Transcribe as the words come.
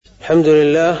الحمد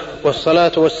لله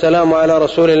والصلاة والسلام على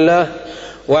رسول الله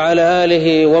وعلى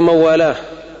آله ومن والاه.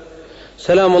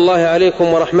 سلام الله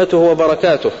عليكم ورحمته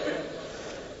وبركاته.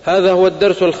 هذا هو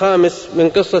الدرس الخامس من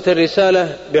قصة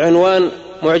الرسالة بعنوان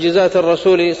معجزات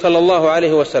الرسول صلى الله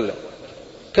عليه وسلم.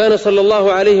 كان صلى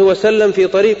الله عليه وسلم في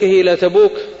طريقه إلى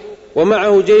تبوك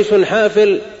ومعه جيش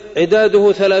حافل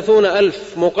عداده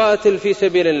 30,000 مقاتل في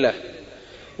سبيل الله،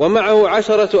 ومعه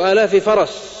 10,000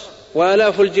 فرس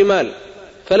وآلاف الجمال.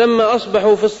 فلما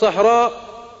أصبحوا في الصحراء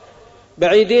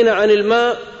بعيدين عن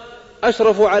الماء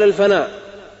أشرفوا على الفناء،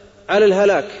 على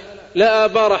الهلاك. لا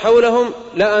آبار حولهم،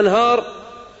 لا أنهار،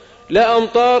 لا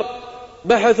أمطار.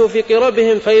 بحثوا في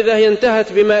قربهم فإذا هي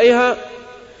انتهت بمائها،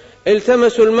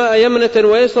 التمسوا الماء يمنة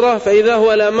ويسرى فإذا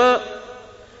هو لا ماء.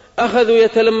 أخذوا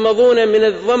يتلمضون من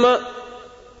الظمأ،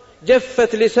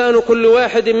 جفت لسان كل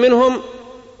واحد منهم،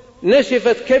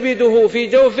 نشفت كبده في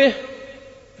جوفه،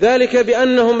 ذلك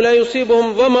بأنهم لا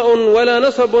يصيبهم ظمأ ولا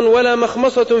نصب ولا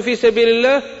مخمصة في سبيل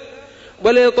الله،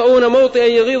 ولا يطؤون موطئا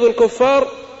يغيظ الكفار،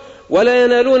 ولا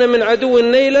ينالون من عدو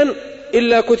نيلا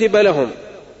إلا كتب لهم.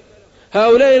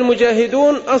 هؤلاء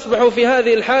المجاهدون أصبحوا في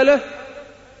هذه الحالة،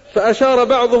 فأشار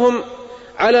بعضهم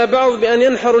على بعض بأن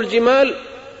ينحروا الجمال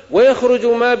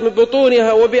ويخرجوا ما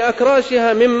ببطونها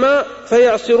وبأكراشها من ماء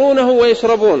فيعصرونه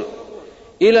ويشربون.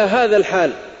 إلى هذا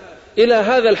الحال، إلى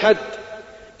هذا الحد،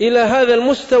 إلى هذا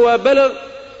المستوى بلغ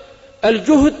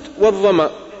الجهد والظمأ،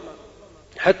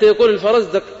 حتى يقول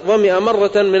الفرزدق ظمئ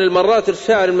مرة من المرات،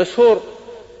 الشاعر المشهور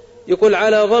يقول: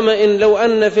 على ظمأ لو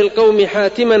أن في القوم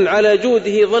حاتما على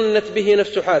جوده ظنت به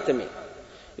نفس حاتم.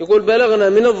 يقول: بلغنا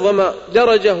من الظمأ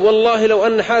درجة والله لو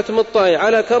أن حاتم الطائي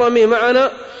على كرمه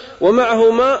معنا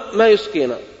ومعه ماء ما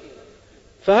يسقينا.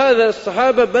 فهذا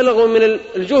الصحابة بلغوا من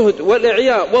الجهد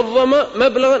والإعياء والظمأ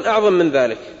مبلغا أعظم من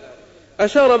ذلك.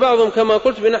 أشار بعضهم كما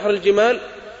قلت بنحر الجمال،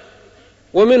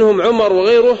 ومنهم عمر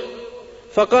وغيره.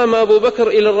 فقام أبو بكر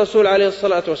إلى الرسول عليه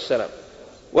الصلاة والسلام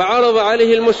وعرض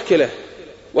عليه المشكلة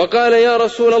وقال: يا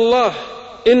رسول الله،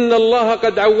 إن الله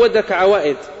قد عودك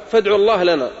عوائد فادعو الله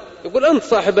لنا. يقول: أنت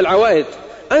صاحب العوائد،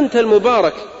 أنت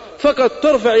المبارك، فقط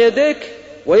ترفع يديك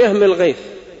ويهمل الغيث،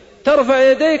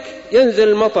 ترفع يديك ينزل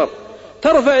المطر،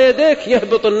 ترفع يديك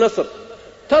يهبط النصر،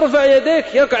 ترفع يديك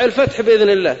يقع الفتح بإذن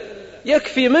الله.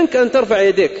 يكفي منك أن ترفع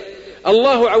يديك.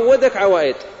 الله عودك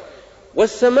عوائد،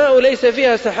 والسماء ليس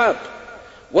فيها سحاب،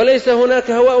 وليس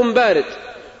هناك هواء بارد،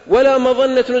 ولا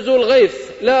مظنة نزول غيث،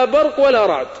 لا برق ولا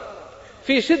رعد،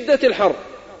 في شدة الحر.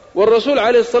 والرسول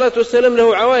عليه الصلاة والسلام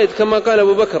له عوائد كما قال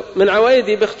أبو بكر. من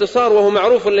عوائده باختصار وهو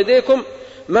معروف لديكم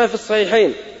ما في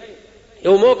الصحيحين: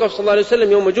 يوم وقف صلى الله عليه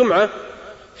وسلم يوم جمعة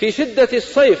في شدة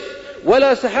الصيف،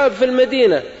 ولا سحاب في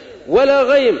المدينة ولا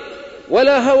غيم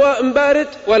ولا هواء بارد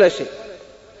ولا شيء.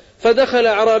 فدخل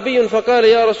أعرابي فقال: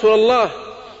 يا رسول الله،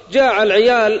 جاع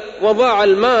العيال وضاع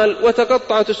المال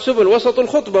وتقطعت السبل وسط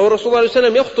الخطبة، والرسول صلى الله عليه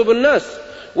وسلم يخطب الناس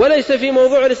وليس في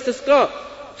موضوع الاستسقاء،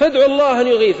 فادعوا الله أن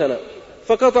يغيثنا.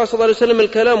 فقطع صلى الله عليه وسلم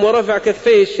الكلام ورفع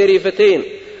كفيه الشريفتين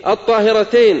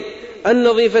الطاهرتين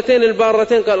النظيفتين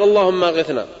البارتين، قال: اللهم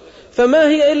اغثنا. فما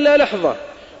هي إلا لحظة،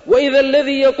 وإذا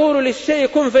الذي يقول للشيء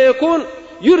كن فيكون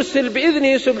يرسل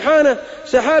بإذنه سبحانه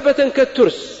سحابة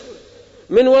كالترس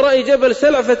من وراء جبل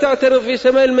سلع فتعترض في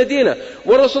سماء المدينة،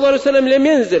 والرسول صلى الله عليه وسلم لم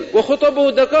ينزل،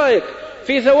 وخطبه دقائق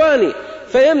في ثواني،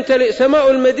 فيمتلئ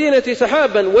سماء المدينة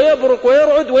سحابا ويبرق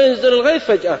ويرعد وينزل الغيث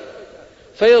فجأة،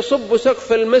 فيصب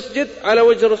سقف المسجد على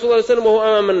وجه الرسول صلى الله عليه وسلم وهو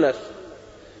أمام الناس،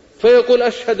 فيقول: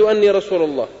 أشهد أني رسول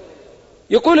الله.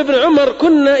 يقول ابن عمر: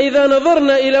 كنا إذا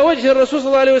نظرنا إلى وجه الرسول صلى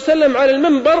الله عليه وسلم على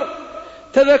المنبر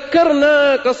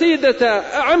تذكرنا قصيدة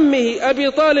عمه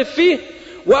أبي طالب فيه: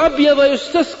 وأبيض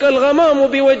يستسقى الغمام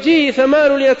بوجهه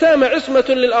ثمان اليتامى عصمة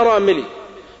للأرامل.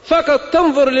 فقط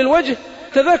تنظر للوجه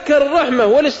تذكر الرحمة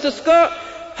والاستسقاء،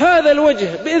 هذا الوجه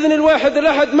بإذن الواحد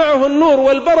الأحد معه النور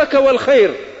والبركة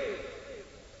والخير.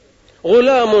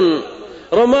 غلام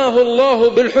رماه الله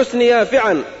بالحسن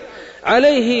يافعا،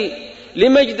 عليه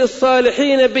لمجد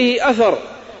الصالحين به أثر،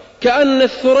 كأن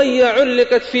الثريا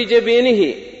علقت في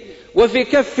جبينه، وفي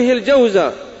كفه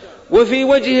الجوزة، وفي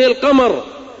وجهه القمر.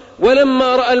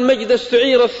 ولما رأى المجد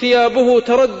استعيرت ثيابه،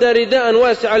 تردى رداء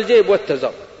واسع الجيب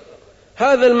واتزر.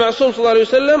 هذا المعصوم صلى الله عليه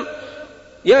وسلم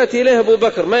يأتي إليه أبو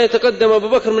بكر، ما يتقدم أبو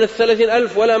بكر من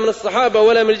 30,000 ولا من الصحابة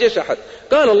ولا من الجيش أحد.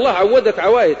 قال: الله عودك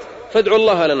عوائد فادعوا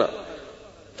الله لنا.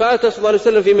 فأتى صلى الله عليه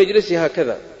وسلم في مجلسه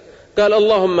هكذا، قال: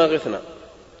 اللهم اغثنا.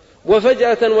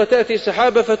 وفجأة وتأتي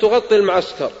سحابة فتغطي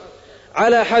المعسكر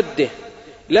على حده،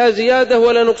 لا زيادة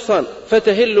ولا نقصان،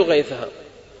 فتهل غيثها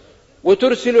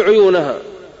وترسل عيونها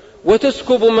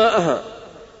وتسكب ماءها،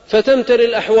 فتمتلئ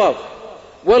الأحواض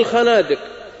والخنادق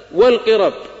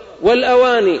والقرب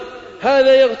والأواني،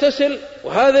 هذا يغتسل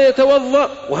وهذا يتوضأ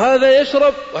وهذا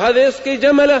يشرب وهذا يسقي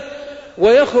جمله،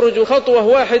 ويخرج خطوة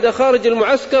واحدة خارج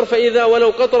المعسكر فإذا ولو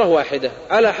قطرة واحدة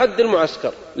على حد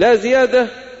المعسكر، لا زيادة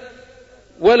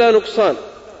ولا نقصان.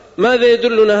 ماذا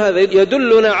يدلنا هذا؟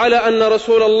 يدلنا على أن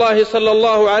رسول الله صلى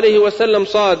الله عليه وسلم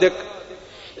صادق،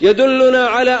 يدلنا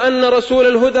على أن رسول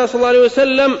الهدى صلى الله عليه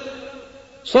وسلم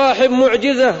صاحب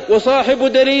معجزة وصاحب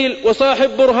دليل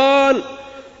وصاحب برهان،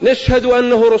 نشهد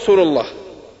أنه رسول الله.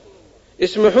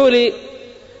 اسمحوا لي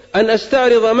أن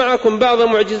أستعرض معكم بعض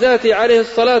معجزاته عليه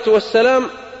الصلاة والسلام،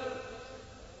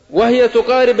 وهي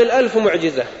تقارب 1000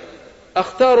 معجزة.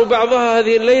 أختار بعضها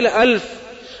هذه الليلة. 1000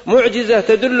 معجزة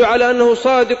تدل على أنه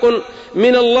صادق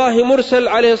من الله مرسل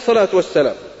عليه الصلاة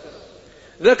والسلام.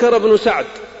 ذكر ابن سعد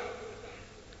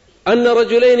أن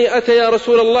رجلين أتيا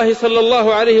رسول الله صلى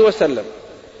الله عليه وسلم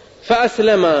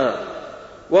فأسلما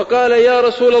وقال: يا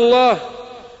رسول الله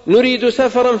نريد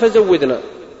سفرا فزودنا.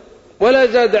 ولا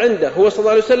زاد عنده، هو صلى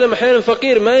الله عليه وسلم أحيانا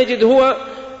فقير ما يجد هو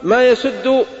ما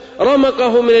يسد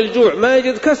رمقه من الجوع، ما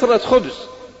يجد كسرة خبز.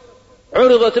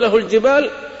 عرضت له الجبال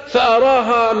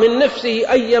فأراها من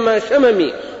نفسه أيما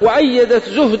شمم، وعيدت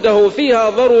زهده فيها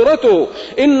ضرورته،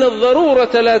 إن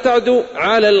الضرورة لا تعدو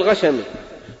على الغشم.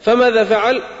 فماذا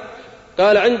فعل؟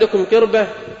 قال: عندكم قربة؟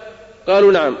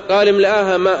 قالوا: نعم. قال: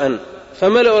 املآها ماء.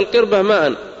 فملأوا القربة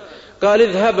ماء. قال: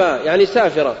 اذهبا، يعني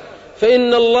سافرا،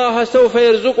 فإن الله سوف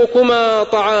يرزقكما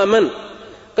طعاما.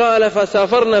 قال: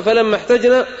 فسافرنا، فلما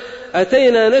احتجنا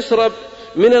أتينا نشرب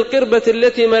من القربة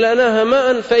التي ملأناها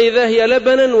ماء فإذا هي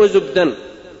لبنا وزبدا،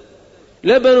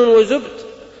 لبن وزبد.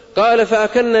 قال: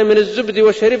 فأكلنا من الزبد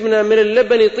وشربنا من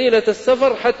اللبن طيلة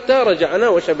السفر حتى رجعنا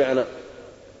وشبعنا.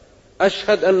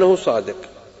 أشهد أنه صادق.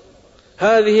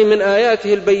 هذه من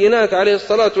آياته البينات عليه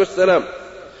الصلاة والسلام.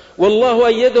 والله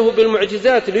أيده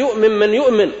بالمعجزات ليؤمن من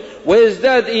يؤمن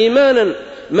ويزداد إيمانا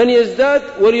من يزداد،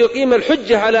 وليقيم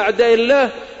الحجة على أعداء الله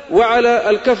وعلى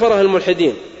الكفرة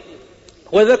الملحدين.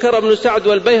 وذكر ابن سعد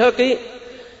والبيهقي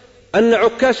أن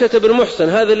عكاشة بن محصن،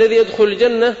 هذا الذي يدخل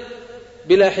الجنة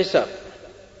بلا حساب،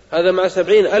 هذا مع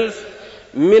 70,000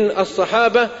 من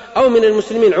الصحابة أو من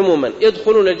المسلمين عموما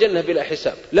يدخلون الجنة بلا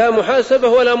حساب، لا محاسبة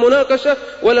ولا مناقشة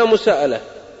ولا مساءلة.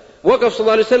 وقف صلى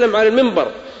الله عليه وسلم على المنبر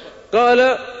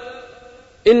قال: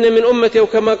 إن من أمتي،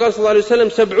 وكما قال صلى الله عليه وسلم: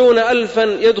 70,000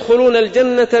 يدخلون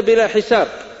الجنة بلا حساب.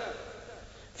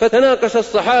 فتناقش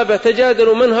الصحابة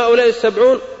تجادلوا من هؤلاء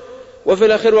 70، وفي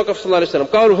الأخير وقف صلى الله عليه وسلم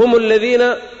قالوا: هم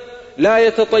الذين لا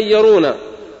يتطيرون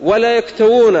ولا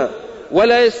يكتوون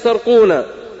ولا يسترقون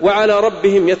وعلى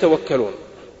ربهم يتوكلون.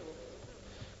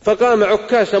 فقام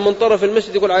عكاشة من طرف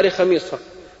المسجد يقول عليه خميصة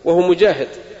وهو مجاهد،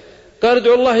 قال: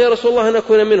 ادعو الله يا رسول الله أن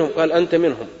أكون منهم. قال: أنت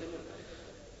منهم.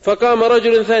 فقام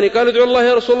رجل ثاني قال: ادعو الله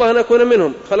يا رسول الله أن أكون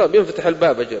منهم. خلاص بينفتح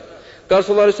الباب أجل. قال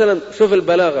صلى الله عليه وسلم: شوف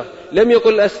البلاغة، لم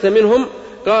يقل لست منهم،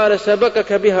 قال: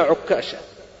 سبقك بها عكاشة،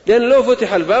 لأن لو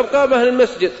فتح الباب قام أهل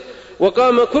المسجد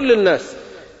وقام كل الناس.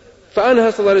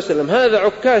 فأنهى صلى الله عليه وسلم: هذا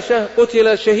عكاشة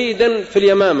قتل شهيدا في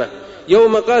اليمامة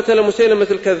يوم قاتل مسيلمة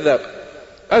الكذاب،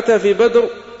 أتى في بدر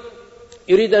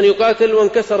يريد أن يقاتل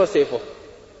وانكسر سيفه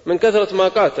من كثرة ما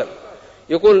قاتل.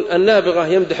 يقول النابغة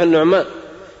يمدح النعمان،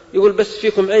 يقول: بس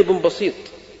فيكم عيب بسيط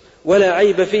ولا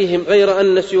عيب فيهم غير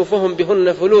أن سيوفهم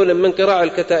بهن فلولا من قراع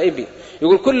الكتائب.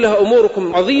 يقول: كلها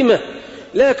أموركم عظيمة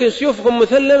لكن سيوفكم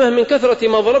مثلمة من كثرة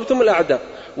ما ضربتم الأعداء.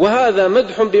 وهذا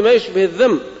مدح بما يشبه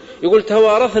الذم. يقول: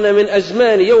 توارثنا من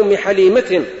أزمان يوم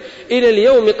حليمة إلى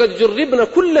اليوم قد جربنا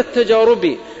كل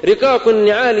التجارب، رقاق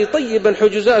النعال طيبا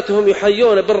حجزاتهم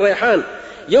يحيون بالريحان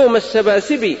يوم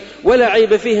السباسب، ولا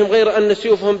عيب فيهم غير أن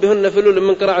سيوفهم بهن فلول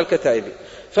من قراع الكتائب.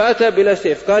 فأتى بلا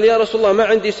سيف. قال: يا رسول الله ما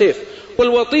عندي سيف،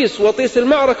 والوطيس وطيس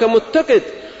المعركة متقد،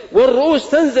 والرؤوس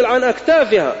تنزل عن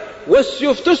أكتافها،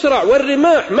 والسيوف تسرع،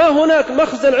 والرماح ما هناك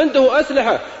مخزن عنده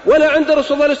أسلحة ولا عند رسول الله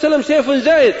صلى الله عليه وسلم سيف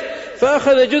زايد.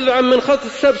 فأخذ جذعا من خط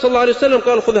الشاب صلى الله عليه وسلم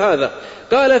قال: خذ هذا.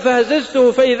 قال: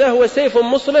 فهززته فإذا هو سيف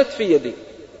مصلت في يدي.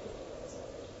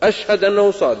 أشهد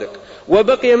أنه صادق.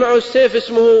 وبقي معه السيف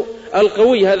اسمه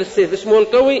القوي، هذا السيف اسمه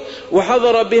القوي،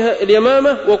 وحضر بها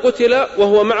اليمامة وقتل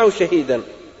وهو معه شهيدا.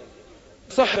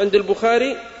 صح عند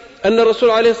البخاري أن الرسول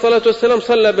عليه الصلاة والسلام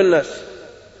صلى بالناس،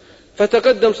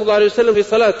 فتقدم صلى الله عليه وسلم في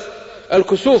صلاة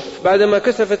الكسوف بعدما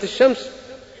كسفت الشمس،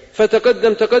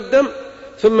 فتقدم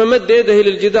ثم مد يده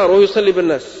للجدار وهو يصلي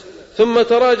بالناس، ثم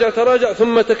تراجع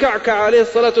ثم تكعكع عليه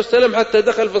الصلاة والسلام حتى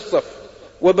دخل في الصف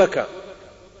وبكى.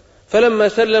 فلما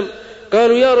سلم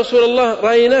قالوا: يا رسول الله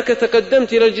رأيناك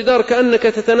تقدمت إلى الجدار كأنك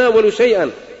تتناول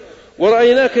شيئا،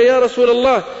 ورأيناك يا رسول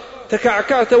الله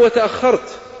تكعكعت وتأخرت.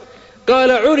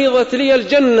 قال: عرضت لي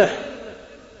الجنة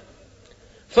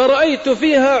فرأيت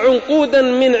فيها عنقودا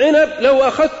من عنب لو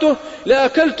أخذته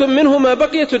لأكلتم منه ما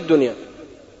بقيت الدنيا.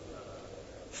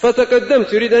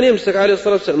 فتقدمت يريد أن يمسك عليه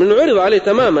الصلاة والسلام من عرض عليه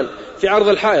تماما في عرض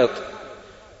الحائط.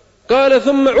 قال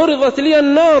ثم عرضت لي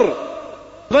النار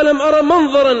فلم أرى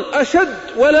منظرا أشد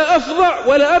ولا أفظع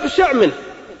ولا أبشع منه،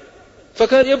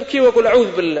 فكان يبكي ويقول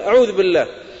أعوذ بالله أعوذ بالله.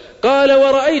 قال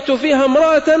ورأيت فيها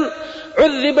امرأة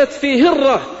عذبت في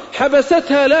هرة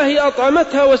حبستها، لا هي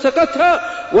أطعمتها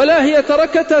وسقتها ولا هي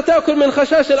تركتها تأكل من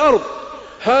خشاش الأرض.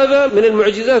 هذا من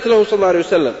المعجزات له صلى الله عليه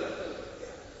وسلم.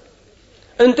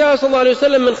 انتهى صلى الله عليه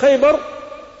وسلم من خيبر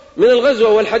من الغزوة،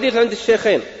 والحديث عند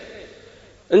الشيخين،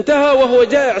 انتهى وهو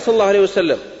جائع صلى الله عليه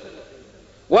وسلم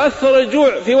وأثر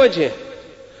الجوع في وجهه،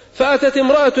 فأتت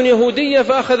امرأة يهودية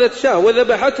فأخذت شاة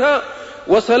وذبحتها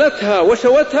وصلتها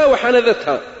وشوتها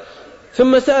وحنذتها،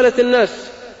 ثم سألت الناس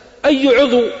أي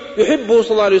عضو يحبه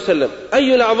صلى الله عليه وسلم،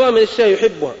 أي الأعضاء من الشاة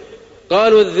يحبها؟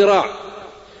 قالوا الذراع،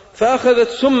 فأخذت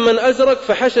سما أزرق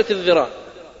فحشت الذراع،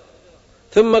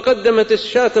 ثم قدمت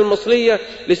الشاة المصلية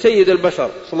لسيد البشر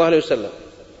صلى الله عليه وسلم،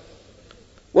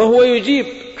 وهو يجيب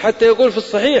حتى يقول في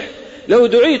الصحيح لو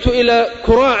دعيت إلى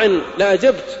كراع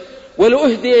لأجبت ولو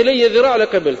أهدي إلي ذراع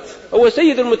لقبلت. هو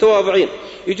سيد المتواضعين،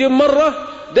 يجيب مرة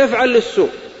دفعا للسوء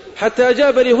حتى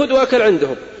أجاب اليهود وأكل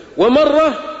عندهم،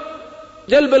 ومرة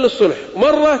جلبا للصلح،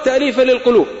 ومرة تأليفا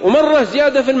للقلوب، ومرة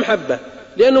زيادة في المحبة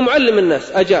لأنه معلم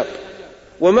الناس أجاب.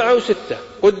 ومعه 6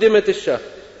 قدمت الشاة،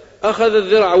 أخذ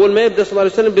الذراع أول ما يبدأ صلى الله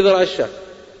عليه وسلم بذراع الشاة،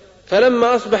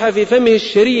 فلما أصبح في فمه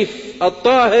الشريف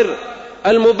الطاهر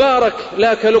المبارك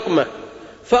لاك لقمة،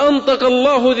 فأنطق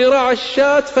الله ذراع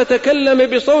الشاة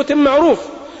فتكلم بصوت معروف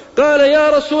قال يا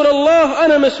رسول الله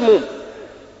أنا مسموم.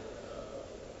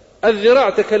 الذراع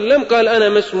تكلم قال أنا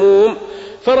مسموم،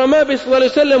 فرمى به صلى الله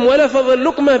عليه وسلم ولفظ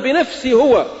اللقمة بنفسه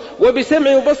هو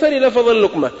وبسمع وبصري، لفظ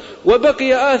اللقمة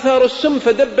وبقي آثار السم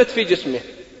فدبت في جسمه،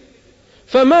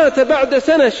 فمات بعد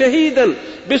سنة شهيدا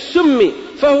بالسم،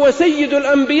 فهو سيد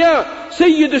الأنبياء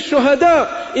سيد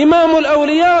الشهداء إمام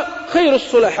الأولياء خير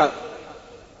الصلحاء.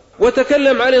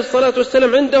 وتكلم عليه الصلاة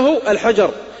والسلام عنده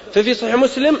الحجر، ففي صحيح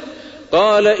مسلم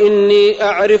قال إني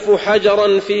أعرف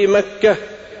حجرا في مكة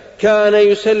كان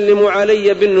يسلم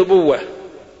علي بالنبوة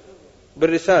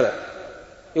بالرسالة،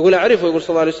 يقول أعرفه، يقول صلى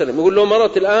الله عليه وسلم، يقول له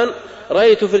مرات الآن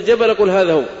رأيت في الجبل أقول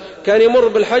هذا هو، كان يمر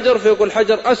بالحجر فيقول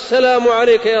الحجر السلام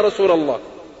عليك يا رسول الله.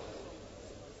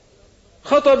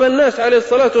 خطب الناس عليه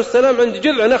الصلاة والسلام عند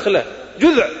جذع نخلة،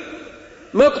 جذع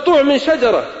مقطوع من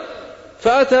شجرة،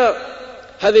 فأتى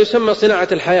هذا يسمى صناعة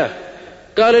الحياة،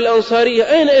 قال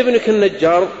الأنصارية أين ابنك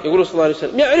النجار؟ يقول صلى الله عليه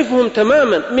وسلم يعرفهم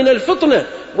تماما من الفطنة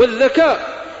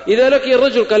والذكاء، إذا لقي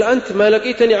الرجل قال أنت ما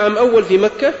لقيتني عام أول في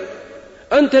مكة،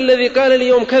 أنت الذي قال لي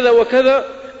يوم كذا وكذا،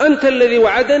 أنت الذي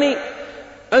وعدني،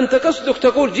 أنت قصدك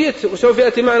تقول جئت وسوف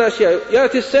يأتي معنا أشياء،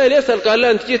 يأتي السائل يسأل قال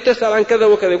لا أنت جئت تسأل عن كذا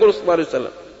وكذا، يقول صلى الله عليه وسلم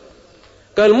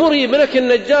قال مري ابنك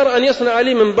النجار أن يصنع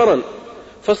لي منبرا،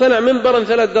 فصنع منبرا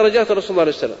 3 درجات رسول الله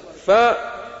عليه وسلم،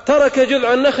 فترك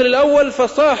جذع النخل الأول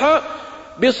فصاح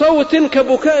بصوت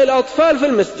كبكاء الأطفال في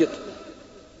المسجد،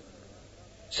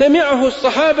 سمعه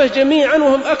الصحابة جميعا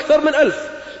وهم أكثر من 1000،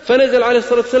 فنزل عليه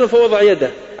الصلاة والسلام فوضع يده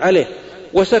عليه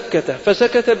وسكته،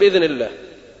 فسكت بإذن الله.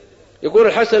 يقول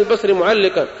الحسن البصري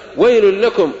معلقا ويل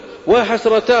لكم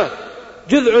وحسرتاه،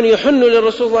 جذع يحن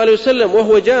للرسول صلى الله عليه وسلم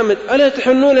وهو جامد، ألا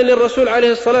تحنون للرسول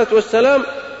عليه الصلاة والسلام؟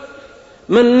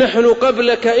 من نحن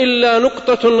قبلك إلا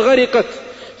نقطة غرقت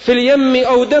في اليم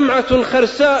أو دمعة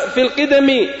خرساء في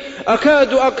القدم،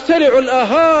 أكاد أقتلع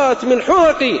الآهات من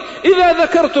حرقي إذا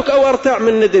ذكرتك أو أرتع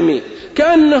من ندمي،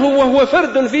 كأنه وهو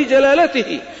فرد في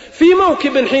جلالته في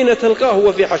موكب حين تلقاه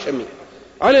وفي حشمي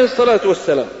عليه الصلاة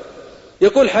والسلام.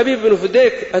 يقول حبيب بن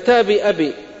فديك أتى بي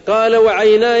أبي قال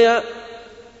وعيناي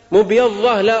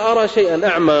مبيضة لا أرى شيئا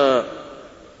أعمى،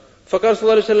 فقال صلى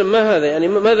الله عليه وسلم ما هذا، يعني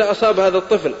ماذا أصاب هذا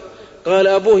الطفل؟ قال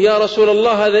أبوه يا رسول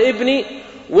الله هذا ابني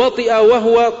وطئ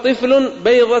وهو طفل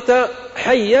بيضة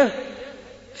حية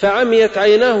فعميت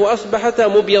عيناه وأصبحتا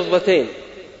مبيضتين،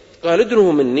 قال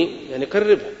ادنه مني يعني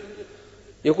قربه.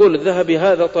 يقول الذهبي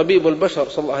هذا طبيب البشر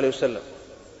صلى الله عليه وسلم،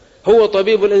 هو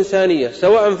طبيب الإنسانية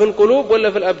سواء في القلوب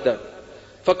ولا في الأبدان،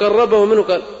 فقربه منه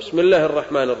قال بسم الله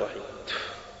الرحمن الرحيم،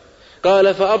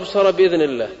 قال فأبصر بإذن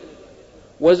الله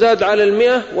وزاد على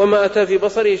 100 وما أتى في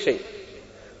بصره شيء.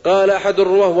 قال أحد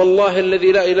الرواه والله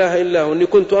الذي لا إله إلا هو إني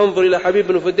كنت أنظر إلى حبيب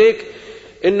بن فديك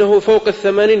إنه فوق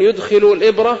 80 يدخل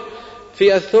الإبرة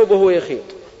في الثوب وهو يخيط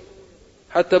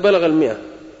حتى بلغ 100.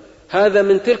 هذا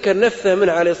من تلك النفثة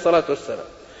منه عليه الصلاة والسلام.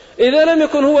 إذا لم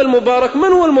يكن هو المبارك من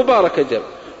هو المبارك أجل؟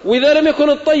 وإذا لم يكن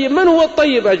الطيب من هو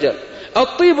الطيب أجل؟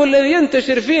 الطيب الذي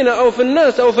ينتشر فينا أو في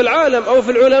الناس أو في العالم أو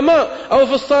في العلماء أو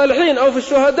في الصالحين أو في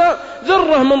الشهداء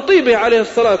ذرة من طيبه عليه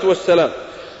الصلاة والسلام.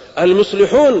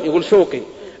 المصلحون، يقول شوقي،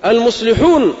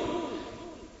 المصلحون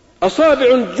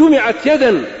أصابع جمعت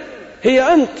يدا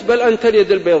هي أنت، بل أنت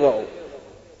اليد البيضاء.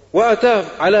 وأتاه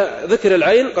على ذكر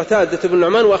العين قتادة بن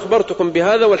نعمان، وأخبرتكم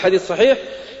بهذا والحديث صحيح.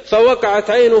 فوقعت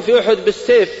عينه في أحد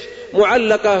بالسيف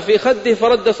معلقة في خده،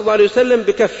 فرد صلى الله عليه وسلم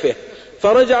بكفه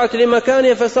فرجعت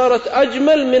لمكانها فصارت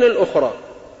أجمل من الأخرى.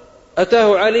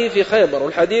 أتاه علي في خيبر،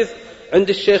 والحديث عند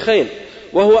الشيخين،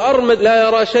 وهو أرمد لا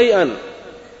يرى شيئا،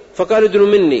 فقال ادنوا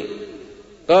مني.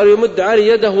 قال يمد علي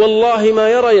يده والله ما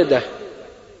يرى يده،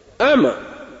 أعمى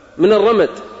من الرمد،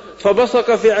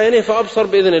 فبصق في عينيه فأبصر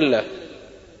بإذن الله.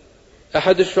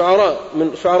 أحد الشعراء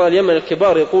من شعراء اليمن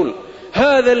الكبار يقول: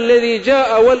 هذا الذي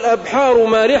جاء والأبحار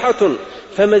مالحة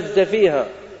فمز فيها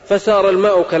فسار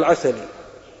الماء كالعسل.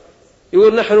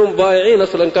 يقول نحن ضائعين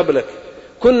أصلا قبلك،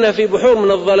 كنا في بحور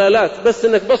من الضلالات، بس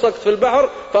إنك بصقت في البحر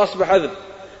فأصبح عذب.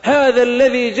 هذا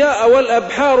الذي جاء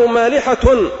والأبحار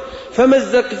مالحة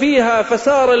فمزق فيها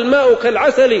فسار الماء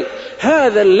كالعسل.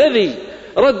 هذا الذي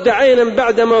رد عينا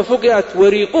بعدما فقئت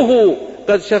وريقه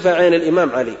قد شفى عين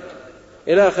الإمام علي،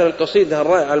 إلى آخر القصيدة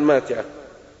الرائعة الماتعة.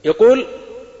 يقول: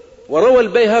 وروى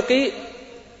البيهقي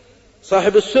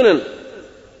صاحب السنن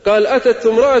قال: أتت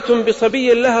امرأة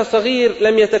بصبي لها صغير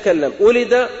لم يتكلم،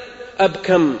 ولد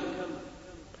أبكم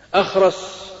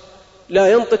أخرس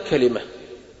لا ينطق كلمة،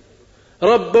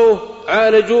 ربوه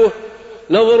عالجوه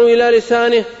نظروا إلى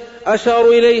لسانه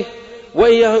أشاروا إليه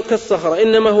وإياه كالصخرة،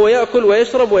 إنما هو يأكل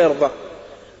ويشرب ويرضع.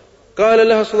 قال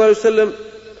لها صلى الله عليه وسلم: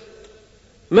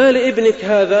 ما لابنك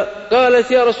هذا؟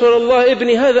 قالت: يا رسول الله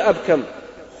ابني هذا أبكم.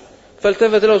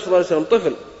 فالتفت له صلى الله عليه وسلم: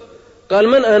 طفل. قال: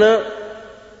 من أنا؟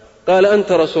 قال: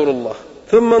 أنت رسول الله.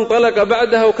 ثم انطلق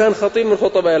بعدها وكان خطيب من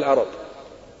خطباء العرب.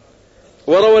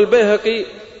 وروى البيهقي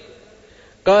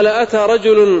قال: أتى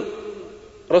رجل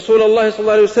رسول الله صلى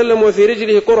الله عليه وسلم وفي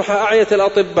رجله قرحة أعية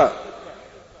الأطباء،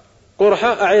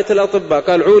 قرحة أعية الأطباء،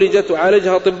 قال: عولجت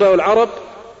وعالجها أطباء العرب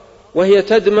وهي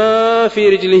تدمى في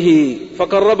رجله،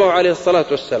 فقربه عليه الصلاة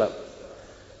والسلام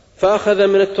فأخذ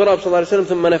من التراب صلى الله عليه وسلم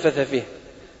ثم نفث فيه.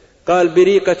 قال: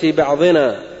 بريقة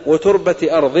بعضنا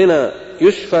وتربة أرضنا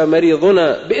يشفى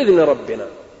مريضنا بإذن ربنا.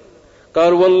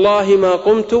 قال: والله ما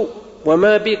قمت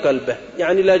وما بي قلبه،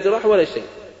 يعني لا جراح ولا شيء.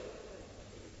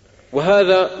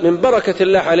 وهذا من بركة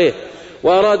الله عليه،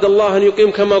 وأراد الله أن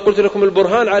يقيم كما قلت لكم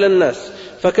البرهان على الناس،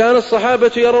 فكان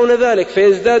الصحابة يرون ذلك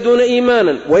فيزدادون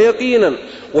إيمانا ويقينا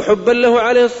وحبا له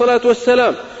عليه الصلاة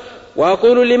والسلام.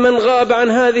 وأقول لمن غاب عن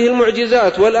هذه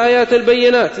المعجزات والآيات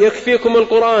البينات: يكفيكم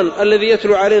القرآن الذي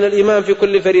يتلو علينا الإمام في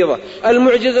كل فريضة،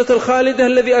 المعجزة الخالدة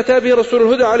الذي أتى به رسول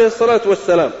الهدى عليه الصلاة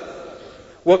والسلام.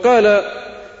 وقال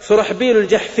شرحبيل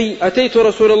الجحفي: أتيت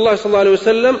رسول الله صلى الله عليه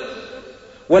وسلم،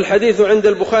 والحديث عند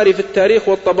البخاري في التاريخ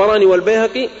والطبراني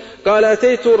والبيهقي، قال: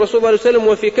 أتيت رسول الله صلى الله عليه وسلم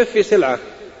وفي كفي سلعة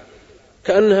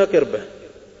كأنها قربة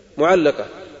معلقة،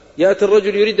 يأتي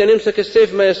الرجل يريد أن يمسك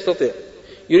السيف ما يستطيع،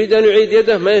 يريد أن يعيد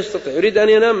يده ما يستطيع، يريد أن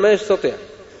ينام ما يستطيع.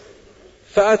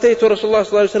 فأتيت رسول الله صلى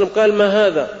الله عليه وسلم، قال: ما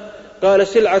هذا؟ قال: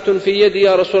 سلعة في يدي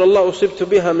يا رسول الله أصبت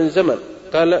بها من زمن.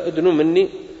 قال: ادنوا مني.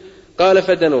 قال: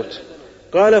 فدنوت.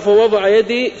 قال: فوضع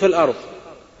يدي في الأرض،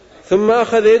 ثم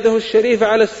أخذ يده الشريفة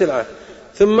على السلعة،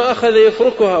 ثم أخذ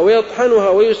يفركها ويطحنها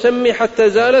ويسمي حتى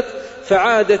زالت،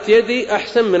 فعادت يدي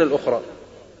أحسن من الأخرى.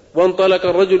 وانطلق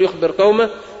الرجل يخبر قومه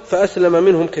فأسلم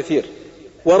منهم كثير.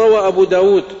 وروى أبو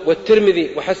داود والترمذي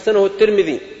وحسنه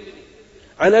الترمذي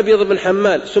عن أبيض بن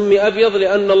حمال، سمي أبيض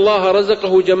لأن الله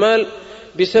رزقه جمال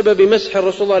بسبب مسح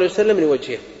الرسول صلى الله عليه وسلم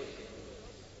لوجهه.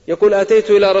 يقول: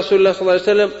 أتيت إلى رسول الله صلى الله عليه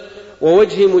وسلم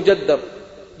ووجهي مجدر،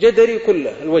 جدري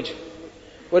كله الوجه،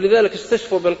 ولذلك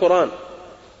استشفوا بالقرآن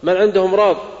من عندهم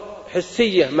أمراض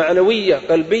حسية معنوية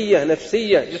قلبية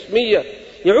نفسية جسمية،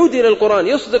 يعود إلى القرآن،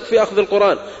 يصدق في أخذ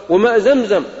القرآن وماء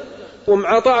زمزم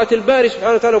ومع طاعة الباري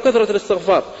سبحانه وتعالى وكثرة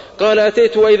الاستغفار. قال: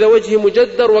 أتيت وإذا وجهي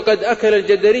مجدر وقد أكل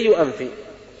الجدري أنفي.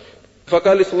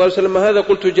 فقال لي صلى الله عليه وسلم: هذا؟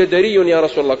 قلت: جدري يا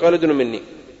رسول الله. قال: ادنوا مني.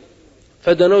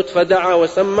 فدنوت فدعا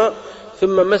وسمى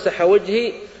ثم مسح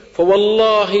وجهي،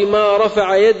 فوالله ما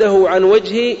رفع يده عن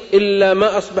وجهي إلا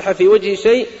ما أصبح في وجهي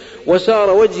شيء، وسار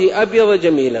وجهي أبيض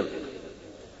جميلا،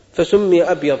 فسمي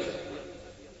أبيض.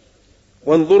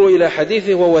 وانظروا إلى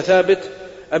حديثه وهو ثابت،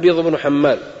 أبيض بن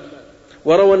حمال.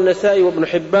 وروى النسائي وابن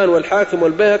حبان والحاكم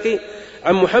والبيهقي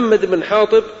عن محمد بن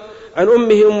حاطب عن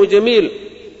أمه أم جميل،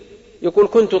 يقول: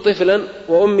 كنت طفلا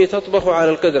وأمي تطبخ على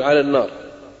القدر على النار،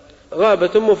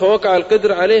 غابت أمه فوقع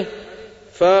القدر عليه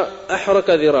فأحرق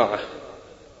ذراعه،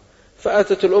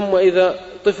 فأتت الأم إذا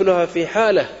طفلها في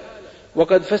حالة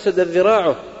وقد فسدت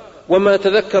ذراعه وما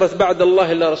تذكرت بعد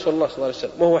الله إلا رسول الله صلى الله عليه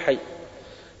وسلم وهو حي،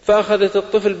 فأخذت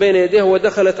الطفل بين يديه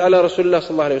ودخلت على رسول الله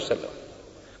صلى الله عليه وسلم.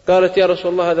 قالت: يا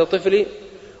رسول الله هذا طفلي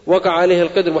وقع عليه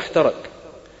القدر واحترق.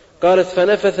 قالت: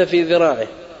 فنفث في ذراعه،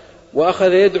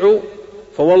 وأخذ يدعو: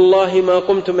 فوالله ما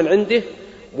قمت من عنده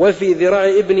وفي ذراع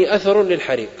ابني أثر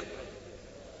للحريق.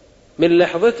 من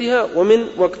لحظتها ومن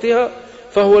وقتها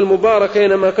فهو المبارك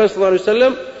أينما كان صلى الله عليه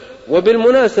وسلم.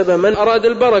 وبالمناسبة من أراد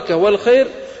البركة والخير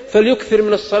فليكثر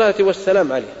من الصلاة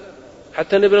والسلام عليه،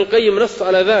 حتى ابن القيم نص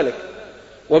على ذلك.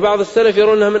 وبعض السلف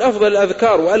يرونها من أفضل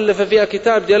الأذكار، وألف فيها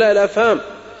كتاب جلاء الأفهام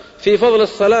في فضل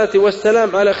الصلاة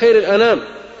والسلام على خير الأنام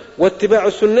واتباع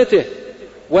سنته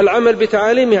والعمل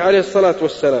بتعاليمه عليه الصلاة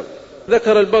والسلام.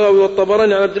 ذكر البغوي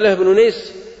والطبراني عن عبد الله بن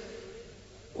أنيس،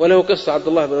 وله قصة عبد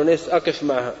الله بن أنيس أقف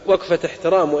معها وقفة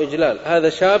احترام وإجلال. هذا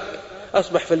شاب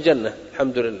أصبح في الجنة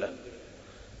الحمد لله،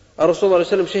 الرسول صلى الله عليه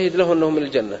وسلم شهد له أنه من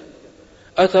الجنة.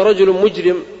 أتى رجل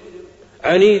مجرم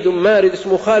عنيد مارد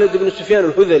اسمه خالد بن سفيان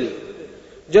الهذلي،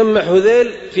 جمع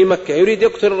هذيل في مكة يريد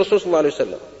يقتل الرسول صلى الله عليه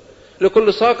وسلم،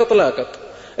 لكل ساقط لاقط.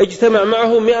 اجتمع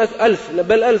معه 100,000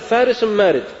 بل 1000 فارس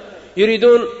مارد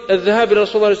يريدون الذهاب إلى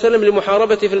الرسول صلى الله عليه وسلم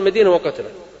لمحاربته في المدينة وقتله.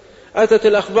 أتت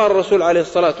الأخبار الرسول عليه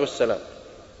الصلاة والسلام،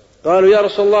 قالوا: يا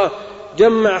رسول الله،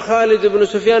 جمع خالد بن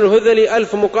سفيان الهذلي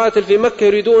 1000 مقاتل في مكة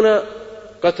يريدون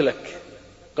قتلك.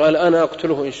 قال: أنا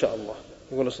أقتله إن شاء الله.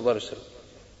 يقول صلى الله عليه وسلم.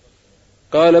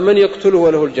 قال: من يقتله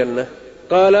وله الجنة؟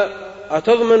 قال: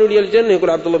 أتضمن لي الجنة؟ يقول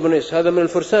عبد الله بن أنيس هذا من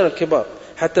الفرسان الكبار.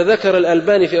 حتى ذكر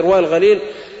الألباني في إرواء الغليل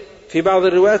في بعض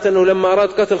الروايات أنه لما أراد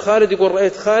قتل خالد يقول: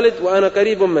 رأيت خالد وأنا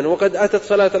قريب منه وقد أتت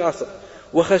صلاة العصر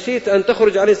وخشيت أن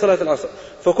تخرج عليه صلاة العصر،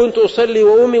 فكنت أصلي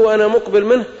وأمي وأنا مقبل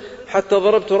منه حتى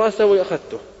ضربت رأسه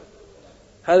وأخذته.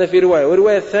 هذا في رواية.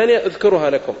 ورواية الثانية أذكرها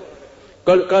لكم.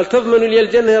 قال: تضمن لي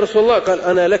الجنة يا رسول الله؟ قال: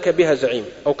 أنا لك بها زعيم،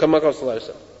 أو كما قال صلى الله عليه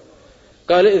وسلم.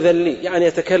 قال: إذن لي، يعني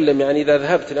يتكلم، يعني إذا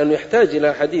ذهبت، لأنه يحتاج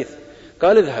إلى حديث.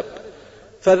 قال: اذهب.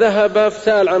 فذهب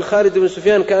فسأل عن خالد بن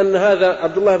سفيان، كأن هذا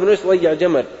عبد الله بن أنيس ضيع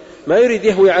جمل ما يريد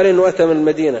يهوي عليه أنه أتى من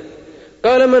المدينة.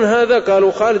 قال: من هذا؟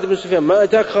 قالوا: خالد بن سفيان. ما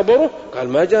أتاك خبره؟ قال: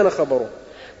 ما جانا خبره.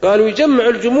 قالوا: يجمع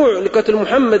الجموع لقتل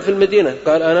محمد في المدينة.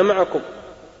 قال: أنا معكم.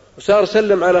 وسار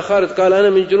سلم على خالد، قال: أنا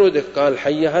من جنودك. قال: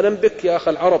 حي هلا بك يا أخ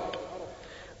العرب.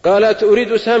 قال: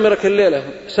 أريد أسامرك الليلة.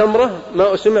 سمرة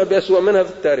ما أسمع بأسوأ منها في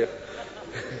التاريخ.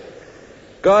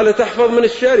 قال: تحفظ من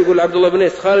الشعر؟ يقول عبد الله بن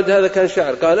أنيس خالد هذا كان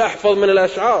شعر. قال: أحفظ من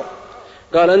الأشعار.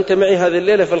 قال: أنت معي هذه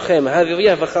الليلة في الخيمة، هذه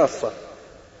ضيافة خاصة.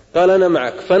 قال: أنا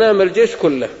معك. فنام الجيش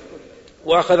كله،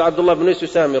 وأخذ عبد الله بن أنيس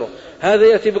يسامره، هذا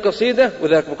يأتي بقصيدة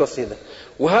وذاك بقصيدة،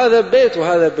 وهذا بيت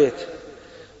وهذا بيت.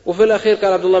 وفي الأخير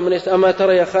قال عبد الله بن أنيس: أما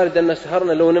ترى يا خالد أن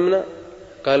سهرنا لو نمنا؟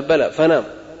 قال: بلى. فنام.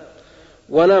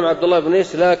 ونام عبد الله بن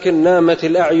أنيس، لكن نامت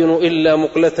الأعين إلا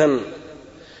مقلة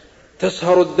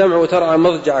تسهر الدمع وترعى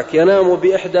مضجعك، ينام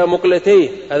بإحدى مقلتيه،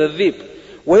 هذا الذيب،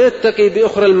 ويتقي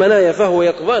بأخرى المنايا فهو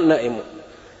يقظان نائم.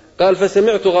 قال: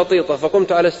 فسمعت غطيطة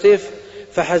فقمت على السيف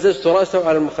فحززت رأسه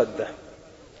على المخدة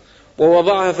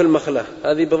ووضعها في المخلة.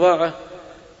 هذه بضاعة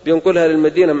بينقلها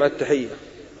للمدينة مع التحية.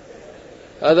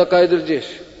 هذا قائد الجيش.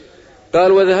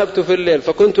 قال: وذهبت في الليل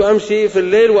فكنت أمشي في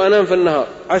الليل وأنام في النهار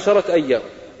 10 أيام،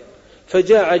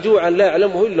 فجاع جوعا لا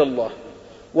يعلمه إلا الله،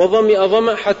 وظمئ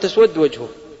ظمأ حتى اسود وجهه،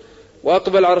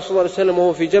 وأقبل على رسول الله صلى الله عليه وسلم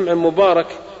وهو في جمع مبارك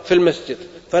في المسجد،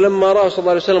 فلما رأى صلى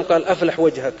الله عليه وسلم قال: أفلح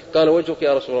وجهك. قال: وجهك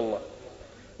يا رسول الله.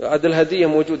 عاد الهدية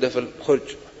موجودة في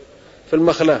الخرج في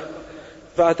المخلاة.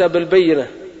 فأتى بالبينة،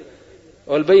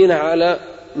 والبينة على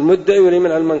المدعي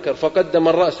واليمين على المنكر، فقدم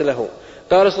الرأس له.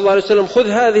 قال صلى الله عليه وسلم: خذ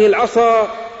هذه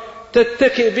العصا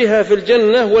تتكئ بها في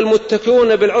الجنة،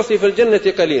 والمتكئون بالعصي في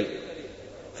الجنة قليل.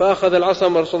 فأخذ العصا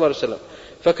من رسول الله عليه وسلم،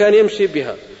 فكان يمشي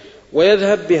بها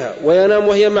ويذهب بها وينام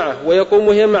وهي معه ويقوم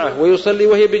وهي معه ويصلي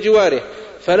وهي بجواره.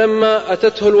 فلما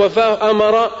أتته الوفاة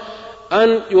أمر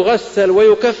أن يغسل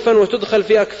ويكفن وتدخل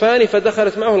في أكفانه،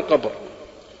 فدخلت معه القبر.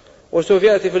 وسوف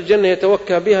يأتي في الجنة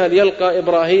يتوكى بها ليلقى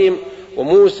إبراهيم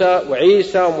وموسى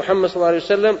وعيسى ومحمد صلى الله عليه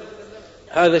وسلم.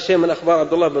 هذا شيء من أخبار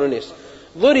عبد الله بن أنيس.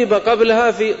 ضرب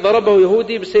قبلها ضربه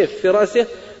يهودي بسيف في رأسه،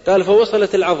 قال: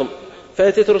 فوصلت العظم،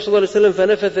 فأتيت رسول الله صلى الله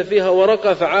عليه وسلم فنفث فيها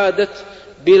ورقة فعادت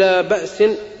بلا بأس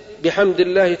بحمد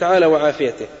الله تعالى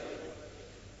وعافيته.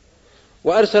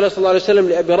 وأرسل صلى الله عليه وسلم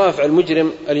لأبي رافع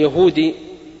المجرم اليهودي،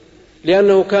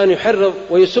 لأنه كان يحرض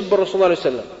ويسب الرسول صلى الله عليه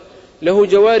وسلم، له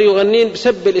جواري يغنين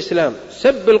بسب الإسلام،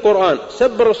 سب القرآن،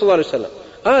 سب الرسول صلى الله عليه وسلم،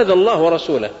 آذى الله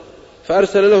ورسوله.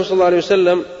 فأرسل له صلى الله عليه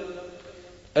وسلم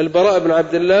البراء بن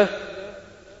عبد الله،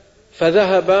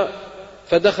 فذهب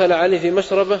فدخل عليه في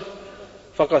مشربه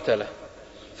فقتله،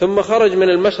 ثم خرج من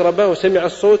المشربة وسمع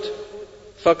الصوت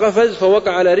فقفز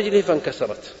فوقع على رجله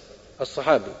فانكسرت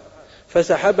الصحابي،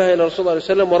 فسحبها إلى رسول الله عليه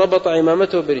وسلم وربط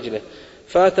عمامته برجله.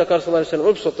 فأتى قال صلى الله عليه وسلم: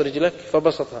 ابسط رجلك،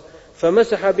 فبسطها،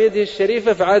 فمسح بيده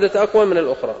الشريفة فعادت أقوى من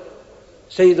الأخرى.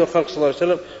 سيد الخلق صلى الله عليه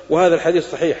وسلم. وهذا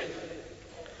الحديث صحيح.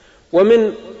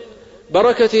 ومن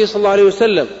بركته صلى الله عليه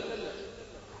وسلم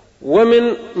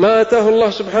ومن ما آتاه الله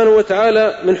سبحانه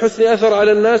وتعالى من حسن أثر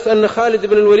على الناس أن خالد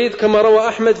بن الوليد كما روى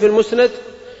أحمد في المسند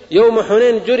يوم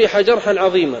حنين جرح جرحا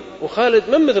عظيما. وخالد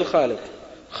من مثل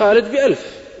خالد ب1000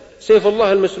 سيف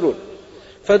الله المسلول.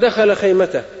 فدخل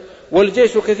خيمته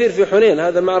والجيش كثير في حنين،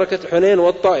 هذا معركة حنين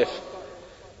والطائف.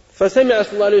 فسمع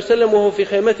صلى الله عليه وسلم وهو في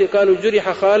خيمته قالوا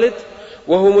جرح خالد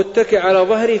وهو متكئ على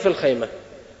ظهره في الخيمة.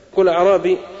 كل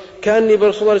أعرابي كأني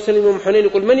برسول الله عليه وسلم يوم حنين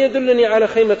يقول من يدلني على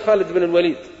خيمة خالد بن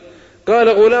الوليد؟ قال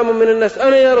غلام من الناس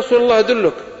أنا يا رسول الله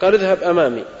أدلك. قال اذهب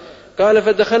أمامي. قال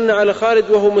فدخلنا على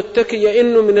خالد وهو متكئ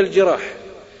يئن من الجراح.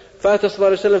 فأتى صلى الله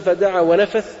عليه وسلم فدعا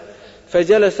ونفث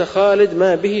فجلس خالد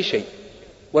ما به شيء.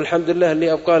 والحمد لله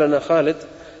اللي أبقى لنا خالد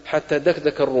حتى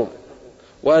دكدك الروم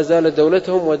وأزال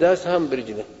دولتهم وداسهم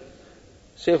برجله.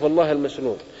 سيف الله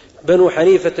المسلول. بنو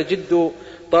حنيفة جدوا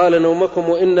طال نومكم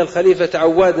وإن الخليفة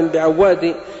عواد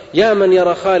بعواد يا من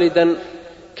يرى خالدا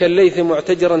كالليث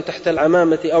معتجرا تحت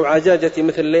العمامة أو عجاجة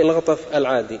مثل الغطف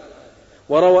العادي.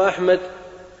 وروى أحمد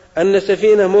أن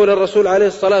سفينة مولى الرسول عليه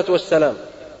الصلاة والسلام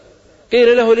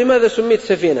قيل له لماذا سميت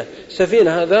سفينة؟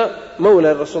 سفينة هذا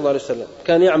مولى الرسول صلى الله عليه وسلم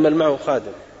كان يعمل معه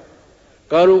خادم.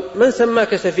 قالوا من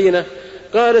سماك سفينة؟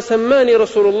 قال سماني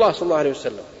رسول الله صلى الله عليه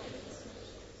وسلم.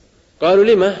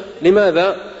 قالوا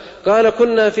لماذا؟ قال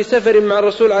كنا في سفر مع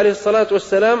الرسول عليه الصلاة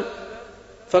والسلام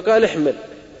فقال احمل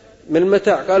من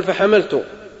المتاع. قال فحملته.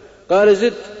 قال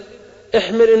زد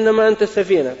احمل إنما أنت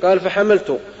السفينة. قال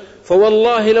فحملته.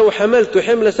 فوالله لو حملت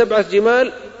حمل 7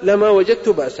 جمال لما وجدت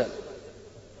بأسا.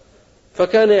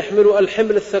 فكان يحمل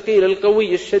الحمل الثقيل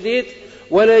القوي الشديد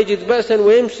ولا يجد بأسا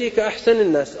ويمشي كأحسن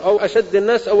الناس أو أشد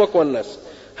الناس أو أقوى الناس.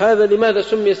 هذا لماذا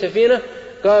سمي سفينة؟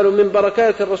 قالوا من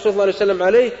بركات الرسول صلى الله عليه وسلم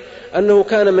عليه أنه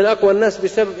كان من أقوى الناس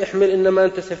بسبب احمل إنما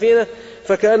أنت سفينة،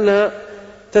 فكأنها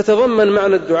تتضمن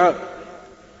معنى الدعاء.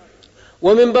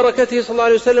 ومن بركته صلى الله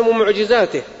عليه وسلم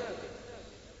ومعجزاته،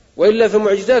 وإلا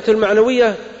فمعجزاته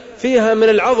المعنوية فيها من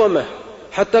العظمة،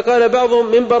 حتى قال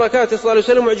بعضهم من بركاته صلى الله عليه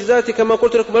وسلم ومعجزاته كما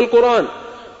قلت لكم القرآن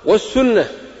والسنة،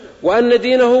 وأن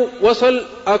دينه وصل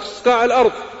أصقاع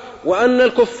الأرض، وأن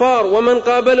الكفار ومن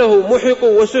قابله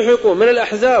محقوا وسحقوا من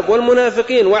الأحزاب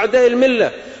والمنافقين وأعداء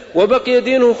الملة، وبقي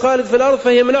دينه خالد في الأرض،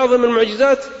 فهي من أعظم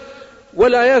المعجزات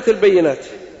والآيات البينات.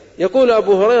 يقول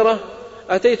أبو هريرة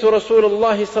أتيت رسول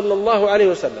الله صلى الله عليه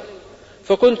وسلم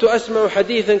فكنت أسمع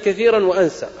حديثا كثيرا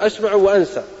وأنسى، أسمع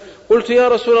وأنسى. قلت يا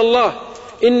رسول الله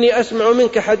إني أسمع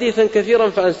منك حديثا كثيرا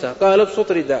فأنسى. قال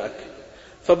ابسط رداءك.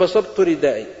 فبسطت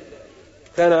ردائي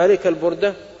كان عليك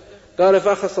البردة. قال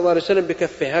فأخذ صلى الله عليه وسلم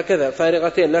بكفيه هكذا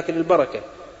فارغتين لكن البركة.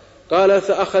 قال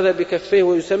فأخذ بكفيه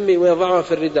ويسمي ويضعها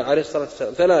في الرداء عليه الصلاة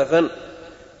والسلام 3.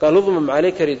 قال اضمم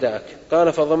عليك رداءك.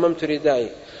 قال فضممت ردائي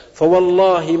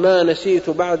فوالله ما نسيت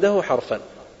بعده حرفا.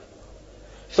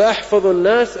 فأحفظ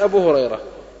الناس أبو هريرة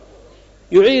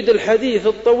يعيد الحديث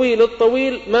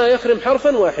الطويل ما يخرم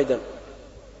حرفا واحدا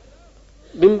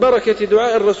من بركة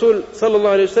دعاء الرسول صلى الله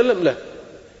عليه وسلم له.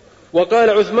 وقال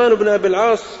عثمان بن أبي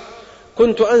العاص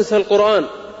كنت أنسى القرآن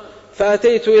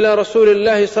فأتيت إلى رسول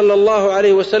الله صلى الله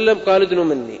عليه وسلم قال ادن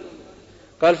مني.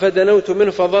 قال فدنوت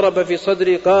منه فضرب في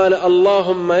صدري قال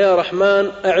اللهم يا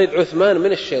رحمن أعذ عثمان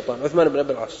من الشيطان، عثمان بن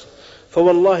أبي العاص،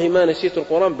 فوالله ما نسيت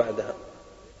القرآن بعدها.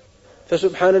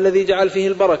 فسبحان الذي جعل فيه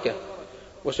البركة،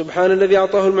 وسبحان الذي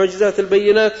أعطاه المعجزات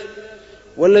البينات،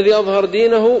 والذي أظهر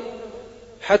دينه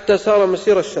حتى سار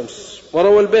مسير الشمس.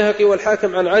 وروى البيهقي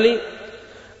والحاكم عن علي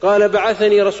قال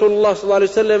بعثني رسول الله صلى الله عليه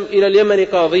وسلم إلى اليمن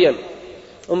قاضيا.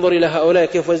 انظر إلى هؤلاء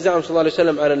كيف وزعهم صلى الله عليه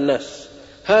وسلم على الناس.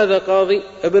 هذا قاضي،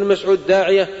 ابن مسعود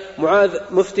داعية، معاذ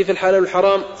مفتي في الحلال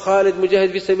والحرام، خالد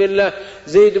مجاهد في سبيل الله،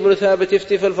 زيد بن ثابت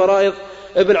يفتي في الفرائض،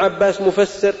 ابن عباس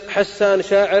مفسر، حسان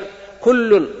شاعر،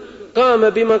 كل قام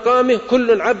بمقامه،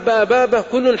 كل عبى بابه،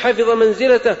 كل حفظ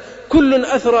منزلته، كل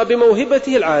أثرى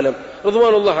بموهبته العالم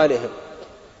رضوان الله عليهم.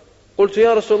 قلت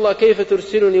يا رسول الله كيف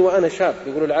ترسلني وأنا شاب؟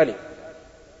 يقول العلي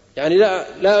يعني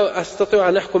لا أستطيع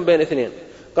أن أحكم بين اثنين.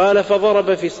 قال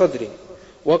فضرب في صدري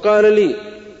وقال لي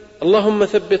اللهم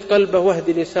ثبت قلبه واهد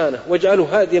لسانه واجعله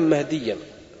هاديا مهديا.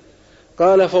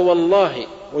 قال فوالله،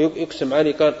 ويقسم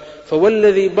علي قال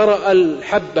فوالذي برأ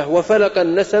الحبة وفلق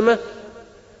النسمة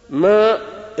ما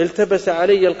التبس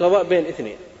علي القضاء بين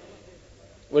اثنين.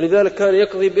 ولذلك كان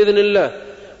يقضي بإذن الله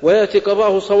ويأتي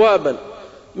قضاه صوابا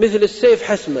مثل السيف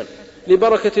حسما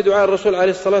لبركة دعاء الرسول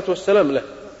عليه الصلاة والسلام له.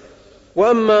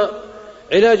 وأما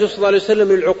علاجه صلى الله عليه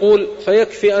وسلم للعقول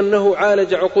فيكفي أنه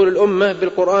عالج عقول الأمة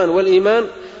بالقرآن والإيمان،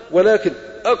 ولكن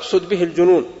أقصد به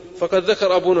الجنون. فقد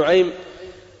ذكر أبو نعيم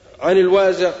عن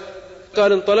الوازع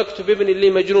قال انطلقت بابن لي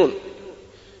مجنون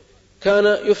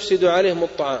كان يفسد عليهم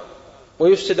الطعام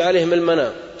ويفسد عليهم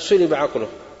المنام، سلب عقله،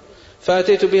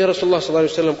 فأتيت به رسول الله صلى الله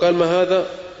عليه وسلم قال ما هذا؟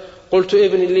 قلت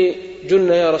ابن لي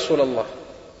جن يا رسول الله،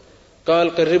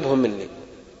 قال قربه مني.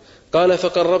 قال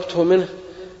فقربته منه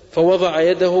فوضع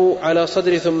يده على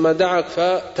صدري ثم دعك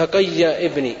فتقيا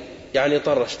ابني، يعني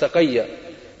طرش تقيا،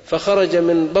 فخرج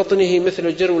من بطنه مثل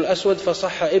الجرو الأسود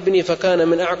فصح ابني فكان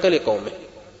من أعقل قومه.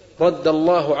 رد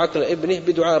الله عقل ابنه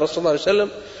بدعاء رسول الله عليه وسلم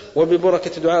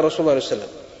وببركة دعاء رسول الله عليه وسلم.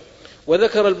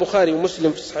 وذكر البخاري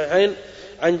ومسلم في الصحيحين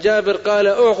عن جابر قال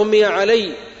أغمي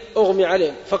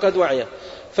علي فقد وعي،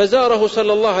 فزاره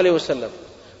صلى الله عليه وسلم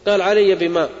قال علي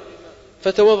بماء،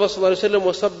 فتوضأ صلى الله عليه وسلم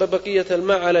وصب بقية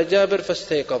الماء على جابر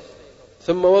فاستيقظ،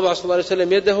 ثم وضع صلى الله عليه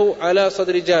وسلم يده على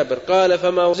صدر جابر قال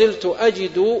فما زلت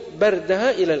أجد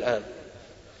بردها إلى الآن.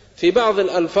 في بعض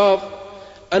الألفاظ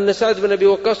أن سعد بن أبي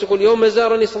وقاص يقول يوم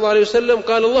زارني صلى الله عليه وسلم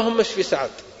قال اللهم اشف سعد،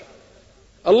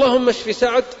 اللهم اشف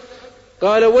سعد،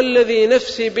 قال والذي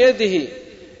نفسي بيده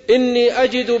إني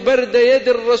أجد برد يد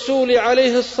الرسول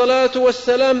عليه الصلاة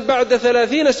والسلام بعد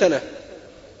 30 سنة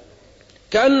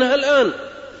كأنها الآن.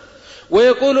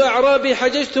 ويقول أعرابي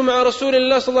حججت مع رسول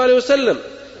الله صلى الله عليه وسلم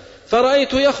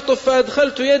فرأيت يخطف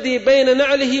فأدخلت يدي بين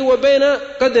نعله وبين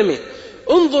قدمه.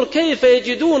 انظر كيف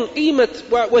يجدون قيمة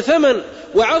وثمن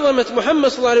وعظمة محمد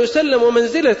صلى الله عليه وسلم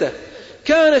ومنزلته.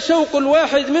 كان شوق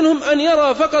الواحد منهم أن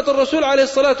يرى فقط الرسول عليه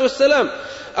الصلاة والسلام،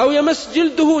 أو يمس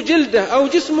جلده جلده أو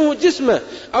جسمه جسمه،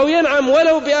 أو ينعم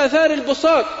ولو بآثار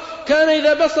البصاق. كان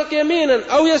إذا بصق يمينا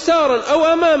أو يسارا أو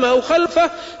أمامه أو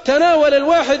خلفه تناول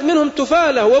الواحد منهم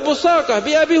تفاله وبصاقه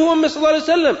بأبيه وأمه صلى الله عليه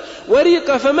وسلم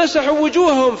وريقه، فمسحوا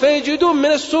وجوههم فيجدون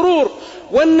من السرور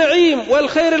والنعيم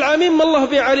والخير العميم ما الله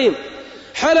به عليم.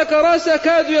 حلق راسه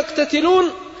كادوا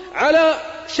يقتتلون على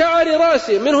شعر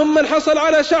راسه، منهم من حصل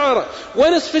على شعره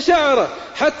ونصف شعره،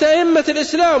 حتى أئمة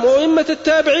الإسلام وأئمة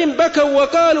التابعين بكوا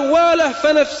وقالوا واله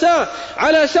فنفساه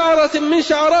على شعرة من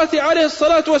شعراته عليه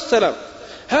الصلاة والسلام.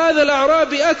 هذا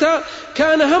الأعرابي أتى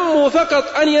كان همه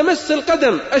فقط أن يمس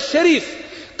القدم الشريف،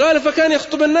 قال فكان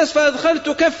يخطب الناس فأدخلت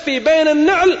كفي بين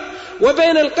النعل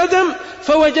وبين القدم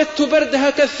فوجدت بردها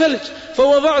كالثلج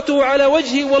فوضعته على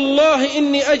وجهي والله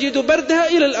إني أجد بردها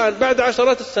إلى الآن بعد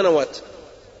عشرات السنوات.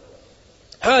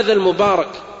 هذا المبارك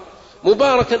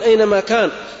مباركا أينما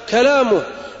كان، كلامه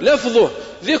لفظه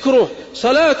ذكره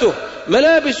صلاته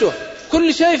ملابسه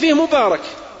كل شيء فيه مبارك.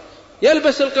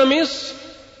 يلبس القميص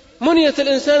منية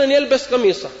الإنسان أن يلبس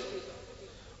قميصه،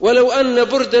 ولو أن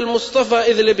برد المصطفى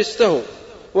إذ لبسته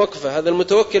وقفة. هذا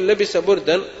المتوكل لبس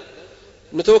بردا،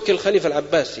 المتوكل الخليفة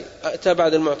العباسي أتى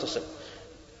بعد المعتصم،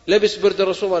 لبس برد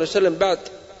الرسول صلى الله عليه وسلم بعد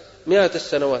 100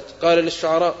 السنوات. قال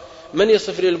للشعراء من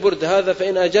يصف لي البرد هذا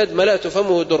فإن أجاد ملأت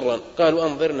فمه درا. قالوا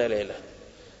أنظرنا ليلة.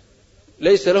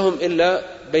 ليس لهم إلا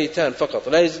بيتان فقط،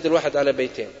 لا يزيد الواحد على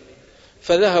بيتين،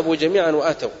 فذهبوا جميعا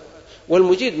وأتوا.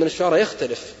 والمجيد من الشعراء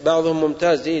يختلف، بعضهم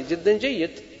ممتاز جيد جدا جيد،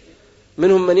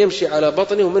 منهم من يمشي على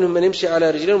بطنه ومنهم من يمشي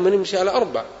على رجلين ومنهم يمشي على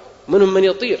 4، منهم من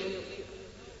يطير.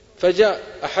 فجاء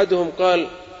أحدهم قال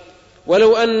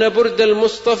ولو أن برد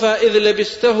المصطفى إذ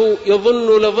لبسته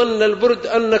لظن البرد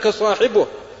أنك صاحبه،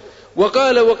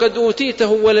 وقال وقد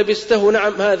أوتيته ولبسته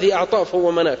نعم هذه أعطافه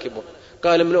ومناكبه.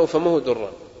 قال املأوا فمه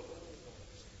درا.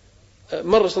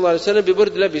 مر صلى الله عليه وسلم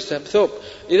ببرد لبسه بثوب،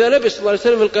 إذا لبس صلى الله عليه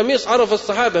وسلم القميص عرف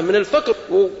الصحابة من الفقر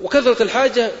وكثرة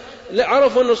الحاجة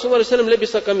عرفوا أن رسول الله صلى الله عليه وسلم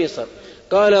لبس قميصا.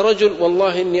 قال رجل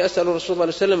والله إني أسأل رسول الله صلى الله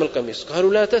عليه وسلم القميص.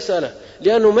 قالوا لا تسأله،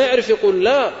 لأنه ما يعرف يقول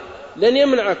لا، لن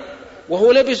يمنعك،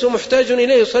 وهو لبس محتاج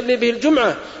إليه يصلي به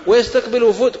الجمعة ويستقبل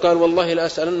وفود. قال والله لا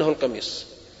أسألنه القميص.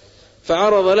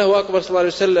 فعرض له أكبر صلى الله عليه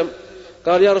وسلم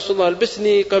قال يا رسول الله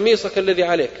البسني قميصك الذي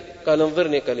عليك. قال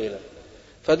انظرني قليلا.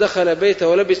 فدخل بيته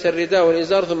ولبس الرداء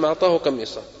والإزار ثم أعطاه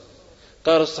قميصه.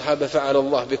 قال الصحابة فعل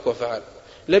الله بك وفعل.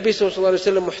 لبسه صلى الله عليه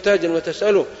وسلم محتاجا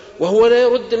وتسأله وهو لا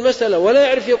يرد المسألة ولا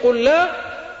يعرف يقول لا،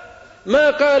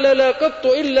 ما قال لا قط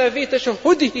إلا في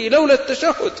تشهده، لولا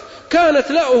التشهد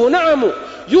كانت لاؤه نعم،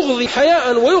 يغضي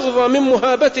حياء ويغضى من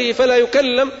مهابته فلا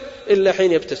يكلم إلا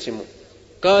حين يبتسم.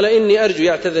 قال إني أرجو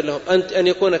يعتذر لهم أن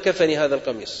يكون كفني هذا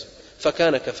القميص،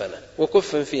 فكان كفنه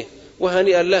وكف فيه،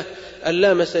 وهنيئا له أن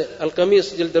لامس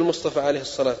القميص جلد المصطفى عليه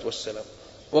الصلاة والسلام.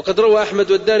 وقد روى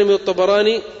أحمد والدارمي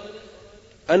والطبراني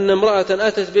أن امرأة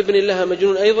أتت بابن لها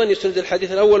مجنون أيضا، يسند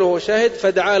الحديث الأول وهو شاهد،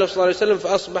 فدعا له صلى الله عليه وسلم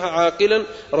فأصبح عاقلا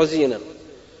رزينا.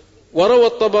 وروى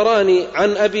الطبراني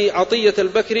عن أبي عطية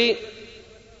البكري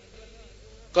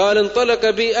قال انطلق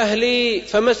بي أهلي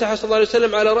فمسح صلى الله عليه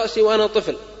وسلم على رأسي وأنا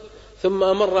طفل، ثم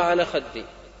أمر على خدي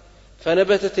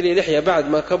فنبتت لي لحية بعد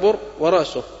ما كبر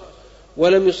ورأسه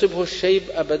ولم يصبه الشيب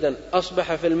أبدا،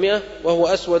 أصبح في 100 وهو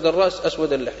أسود الرأس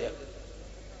أسود اللحية.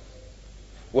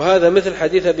 وهذا مثل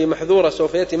حديث أبي محذورة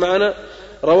سوف يأتي معنا،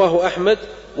 رواه أحمد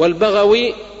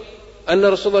والبغوي أن رسول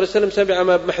الله صلى الله عليه وسلم سمع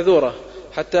ما بمحذورة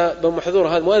حتى بمحذورة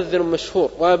هذا مؤذن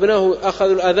مشهور، وأبناه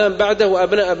أخذوا الأذان بعده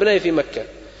وأبناء أبنائه في مكة،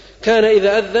 كان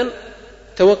إذا أذن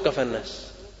توقف الناس،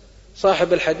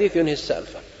 صاحب الحديث ينهي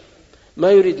السالفة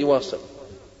ما يريد يواصل،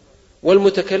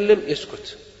 والمتكلم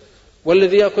يسكت،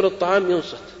 والذي يأكل الطعام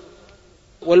ينصت،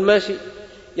 والماشي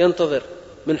ينتظر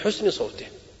من حسن صوته.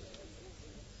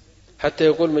 حتى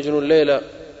يقول مجنون ليلى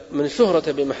من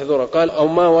شهرة بمحذورة قال: أو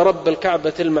ما ورب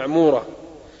الكعبة المعمورة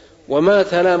وما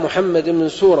تلا محمد من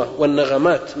سورة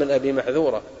والنغمات من أبي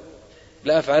محذورة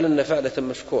لأفعلن فعلة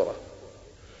مشكورة.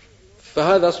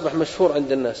 فهذا أصبح مشهور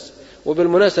عند الناس.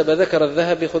 وبالمناسبة ذكر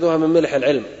الذهبي، خذوها من ملح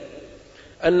العلم،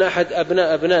 أن أحد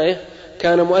أبنائه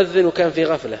كان مؤذن وكان في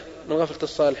غفلة من غفلة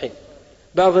الصالحين.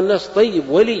 بعض الناس طيب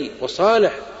ولي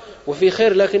وصالح وفي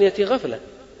خير لكن يأتي غفلة،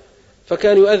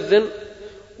 فكان يؤذن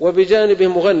وبجانبه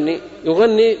مغني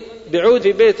يغني بعود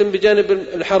في بيت بجانب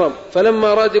الحرم،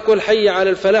 فلما أراد يقول حي على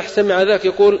الفلاح سمع ذاك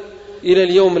يقول: إلى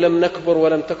اليوم لم نكبر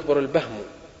ولم تكبر البهم.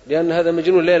 لأن هذا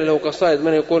مجنون ليلة له قصائد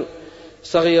من يقول: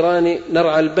 صغيران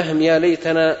نرعى البهم يا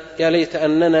ليت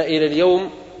أننا إلى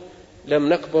اليوم لم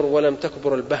نكبر ولم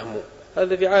تكبر البهم.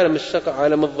 هذا في عالم الشقاء،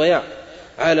 عالم الضياع،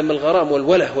 عالم الغرام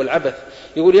والوله والعبث.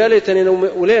 يقول: يا ليتني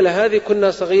وليلة هذه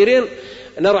كنا صغيرين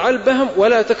نرعى البهم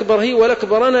ولا تكبر هي ولا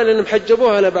كبرنا، لأن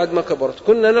محجبوها بعد ما كبرت،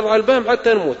 كنا نرعى البهم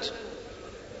حتى نموت.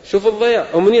 شوف الضياع،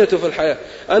 أمنيته في الحياة.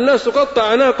 الناس قطع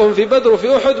عناقهم في بدر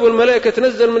وفي أحد، والملائكة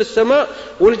تنزل من السماء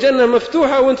والجنة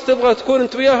مفتوحة، وانت تبغى تكون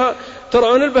انت وياها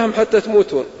ترعون البهم حتى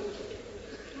تموتون.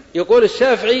 يقول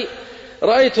الشافعي: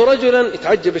 رأيت رجلا،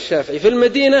 يتعجب الشافعي، في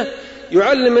المدينة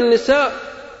يعلم النساء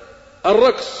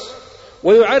الرقص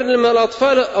ويعلم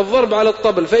الأطفال الضرب على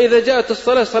الطبل، فإذا جاءت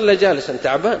الصلاة صلى جالسا،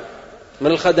 تعبان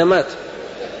من الخدمات.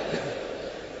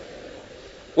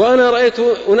 وأنا رأيت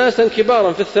أناسا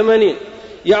كبارا في 80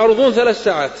 يعرضون 3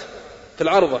 ساعات في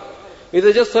العرضة،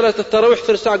 إذا جاءت صلاة التراويح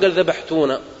 3 ساعة قال: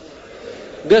 ذبحتونا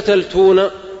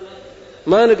قتلتونا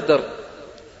ما نقدر.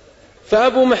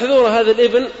 فأبو محذورة هذا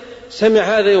الابن سمع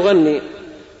هذا يغني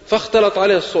فاختلط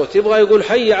عليه الصوت، يبغى يقول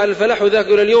حي على الفلاح، وذاك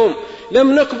يقول: اليوم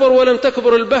لم نكبر ولم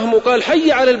تكبر البهم، وقال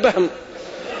حي على البهم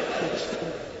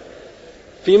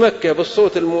في مكة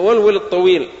بالصوت المولول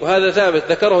الطويل. وهذا ثابت،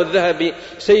 ذكره الذهبي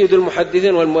سيد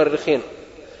المحدثين والمؤرخين.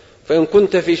 فإن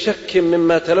كنت في شك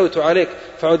مما تلوت عليك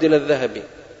فعد إلى الذهبي.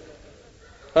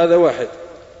 هذا واحد.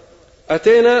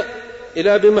 أتينا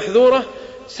إلى أبي محذورة،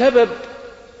 سبب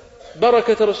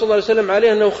بركة الرسول صلى الله عليه وسلم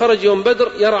عليه أنه خرج يوم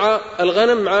بدر يرعى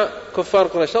الغنم مع كفار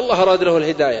قريش، الله أراد له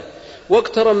الهداية،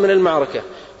 واقترب من المعركة،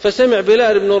 فسمع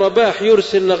بلال بن رباح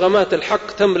يرسل نغمات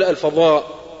الحق تملأ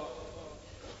الفضاء،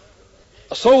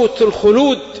 صوت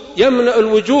الخلود يملأ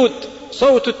الوجود،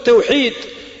 صوت التوحيد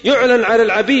يعلن على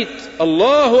العبيد: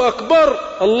 الله أكبر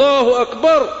الله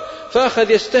أكبر.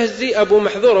 فأخذ يستهزي أبو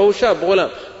محذورة، هو شاب غلام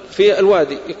في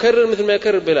الوادي، يكرر مثل ما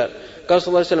يكرر بلال. قال صلى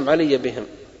الله عليه وسلم: علي بهم،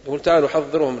 يقول: تعالوا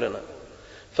حضروهم لنا.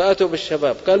 فأتوا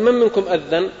بالشباب، قال: من منكم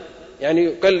أذن؟ يعني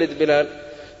يقلد بلال.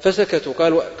 فسكتوا.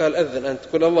 قال: أذن أنت.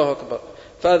 قال: الله أكبر.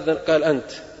 فأذن. قال: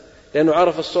 أنت، لأنه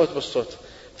عرف الصوت بالصوت.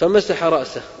 فمسح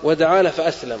رأسه ودعا له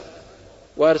فأسلم،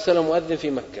 وأرسل مؤذن في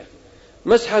مكة.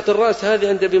 مسحة الرأس هذه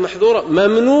عند أبي محذورة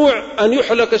ممنوع أن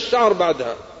يحلق الشعر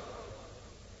بعدها،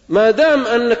 ما دام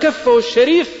أن كفه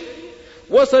الشريف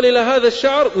وصل إلى هذا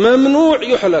الشعر ممنوع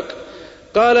يحلق.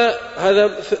 قال هذا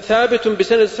ثابت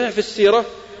بسند صحيح في السيرة.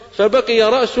 فبقي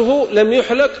رأسه لم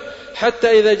يحلق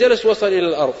حتى إذا جلس وصل إلى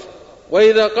الأرض،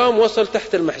 وإذا قام وصل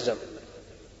تحت المحزم،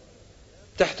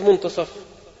 تحت منتصف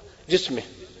جسمه،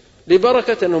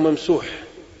 لبركة أنه ممسوح.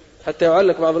 حتى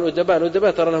يعلق بعض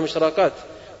الأدباء ترى لهم إشراقات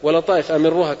ولطائف: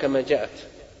 أمروها كما جاءت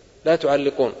لا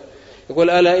تعلقون. يقول: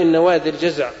 ألا إن وادي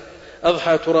الجزع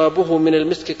أضحى ترابه من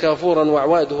المسك كافورا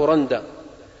وأعواده رندا،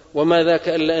 وما ذاك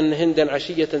إلا أن هندا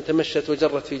عشية تمشت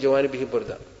وجرت في جوانبه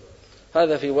بردا.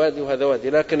 هذا في وادي وهذا وادي،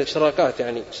 لكن إشراقات،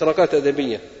 يعني إشراقات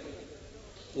أدبية.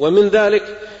 ومن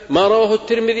ذلك ما رواه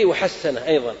الترمذي وحسنه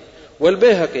أيضا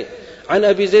والبيهقي عن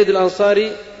أبي زيد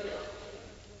الأنصاري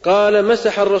قال: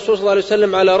 مسح الرسول صلى الله عليه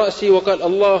وسلم على رأسي وقال: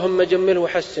 اللهم جمله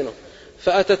وحسنه.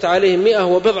 فأتت عليه 100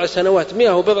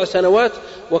 وبضع سنوات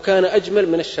وكان أجمل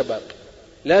من الشباب،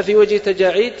 لا في وجه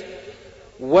تجاعيد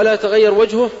ولا تغير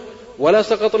وجهه ولا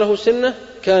سقط له سنة،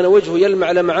 كان وجهه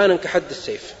يلمع لمعانا كحد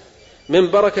السيف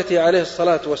من بركته عليه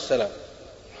الصلاة والسلام.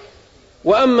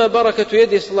 وأما بركة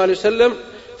يده صلى الله عليه وسلم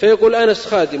فيقول أنس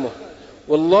خادمه: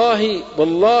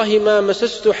 والله ما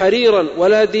مسست حريرا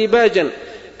ولا ديباجا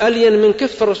ألين من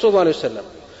كف الرسول صلى الله عليه وسلم،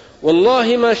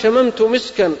 والله ما شممت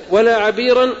مسكا ولا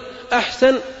عبيرا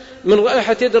أحسن من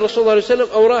رائحة يد الرسول صلى الله عليه وسلم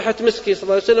أو رائحة مسكه صلى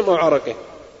الله عليه وسلم أو عرقه.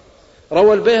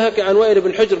 روى البيهقي عن وائل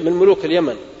بن حجر من ملوك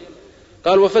اليمن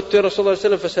قال: وفدت يا رسول الله صلى الله عليه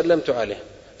وسلم فسلمت عليه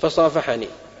فصافحني،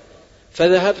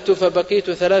 فذهبت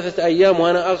فبقيت 3 أيام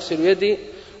وأنا أغسل يدي،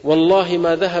 والله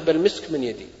ما ذهب المسك من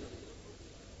يدي.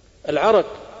 العرق.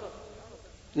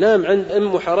 نام عند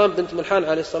أم حرام بنت ملحان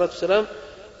عليه الصلاة والسلام،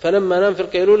 فلما نام في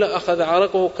القيلولة أخذ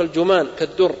عرقه كالجمان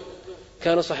كالدر،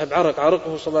 كان صاحب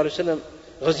عرقه صلى الله عليه وسلم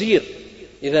غزير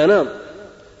إذا نام،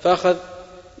 فأخذ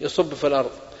يصب في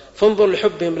الأرض. فانظر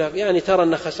لحبهم له، يعني ترى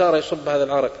أن خسارة يصب هذا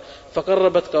العرق.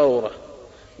 فقربت قارورة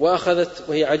وأخذت،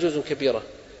 وهي عجوز كبيرة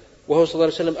وهو صلى الله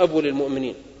عليه وسلم أبو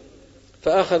للمؤمنين،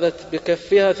 فأخذت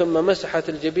بكفها ثم مسحت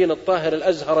الجبين الطاهر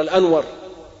الأزهر الأنور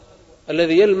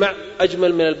الذي يلمع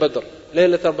أجمل من البدر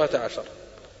ليلة 14،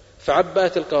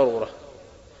 فعبأت القارورة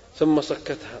ثم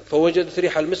صكتها، فوجدت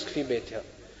ريح المسك في بيتها.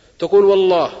 تقول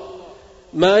والله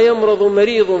ما يمرض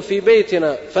مريض في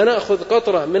بيتنا فنأخذ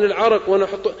قطرة من العرق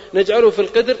ونجعله في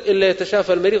القدر إلا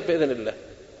يتشافى المريض بإذن الله.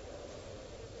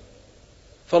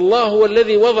 فالله هو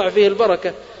الذي وضع فيه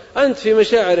البركة. أنت في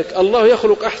مشاعرك الله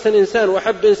يخلق أحسن إنسان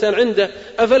وأحب إنسان عنده،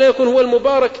 أفلا يكون هو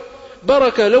المبارك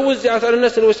بركة لو وزعت على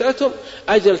الناس لوسعتهم؟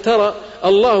 أجل ترى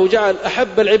الله جعل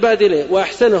أحب العباد إليه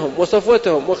وأحسنهم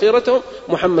وصفوتهم وخيرتهم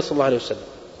محمد صلى الله عليه وسلم.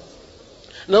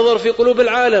 نظر في قلوب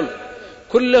العالم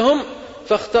كلهم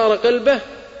فاختار قلبه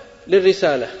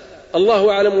للرسالة،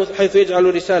 الله أعلم حيث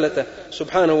يجعل رسالته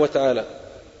سبحانه وتعالى.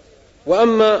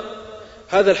 وأما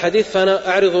هذا الحديث فأنا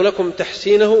أعرض لكم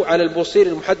تحسينه على البوصيري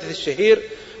المحدث الشهير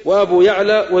وأبو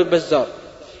يعلى والبزار،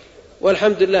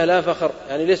 والحمد لله لا فخر،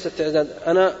 يعني ليس التعداد،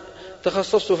 أنا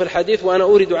تخصصت في الحديث وأنا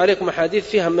أورد عليكم أحاديث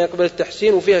فيها ما يقبل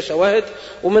التحسين وفيها شواهد،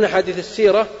 ومن أحاديث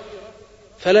السيرة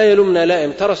فلا يلمنا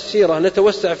لائم، ترى السيرة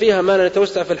نتوسع فيها ما لا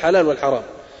نتوسع في الحلال والحرام.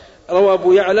 روى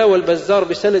أبو يعلى والبزار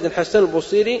بسند حسن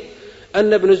البوصيري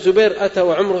أن ابن الزبير أتى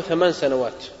وعمره 8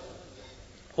 سنوات،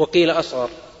 وقيل أصغر،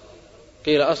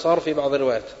 قيل أصغر في بعض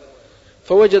الروايات،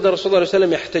 فوجد رسول الله صلى الله عليه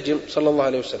وسلم يحتجم صلى الله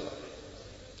عليه وسلم،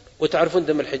 وتعرفون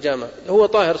دم الحجامة هو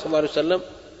طاهر صلى الله عليه وسلم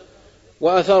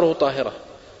وآثاره طاهرة،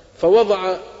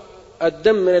 فوضع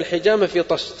الدم من الحجامة في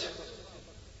طست،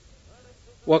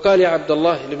 وقال يا عبد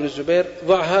الله لابن الزبير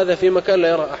ضع هذا في مكان لا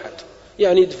يرى أحد،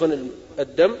 يعني يدفن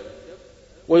الدم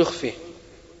ويخفيه.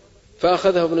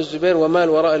 فأخذه ابن الزبير ومال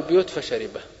وراء البيوت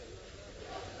فشربه.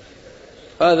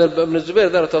 هذا ابن الزبير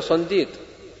ذرته صنديد،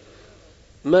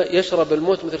 ما يشرب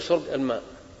الموت مثل شرب الماء.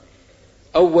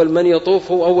 أول من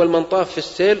يطوف هو أول من طاف في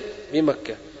السيل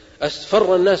بمكة،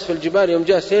 أسفر الناس في الجبال يوم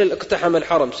جاء سيل اقتحم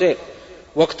الحرم سيل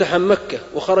واقتحم مكة،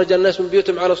 وخرج الناس من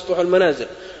بيوتهم على سطوح المنازل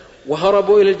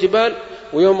وهربوا إلى الجبال.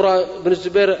 ويوم رأى ابن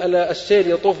الزبير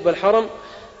السيل يطوف بالحرم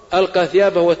ألقى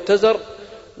ثيابه واتزر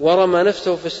ورمى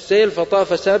نفسه في السيل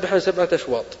فطاف سابحا 7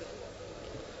 أشواط.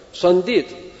 صنديد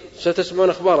ستسمعون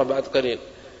أخباره بعد قليل.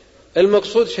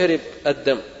 المقصود شرب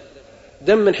الدم،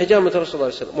 دم من حجامة الرسول صلى الله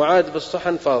عليه وسلم، وعاد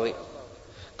بالصحن فاضي.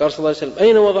 قال صلى الله عليه وسلم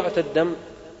أين وضعت الدم؟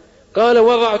 قال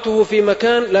وضعته في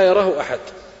مكان لا يراه أحد.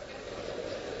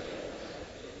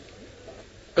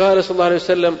 قال صلى الله عليه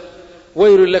وسلم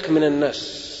ويل لك من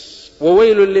الناس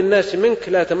وويل للناس منك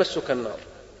لا تمسك النار،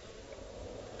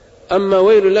 أما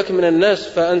ويل لك من الناس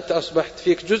فأنت أصبحت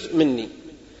فيك جزء مني،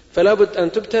 فلا بد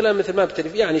أن تبتلى مثل ما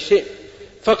ابتلي، يعني شيء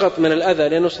فقط من الأذى،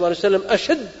 لأنه صلى الله عليه وسلم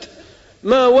أشد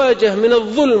ما واجه من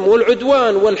الظلم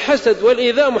والعدوان والحسد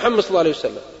والإيذاء محمد صلى الله عليه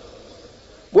وسلم.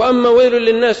 وأما ويل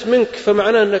للناس منك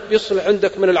فمعناه أنك يصلح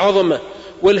عندك من العظمة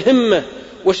والهمة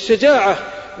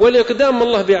والشجاعة والإقدام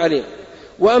الله بعليم.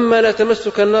 وأما لا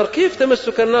تمسك النار، كيف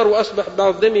تمسك النار وأصبح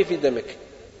بعض دمي في دمك؟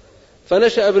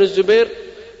 فنشأ ابن الزبير،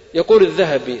 يقول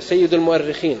الذهبي سيد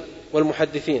المؤرخين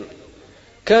والمحدثين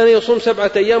كان يصوم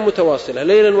 7 أيام متواصلة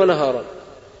ليلا ونهارا،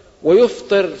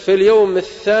 ويفطر في اليوم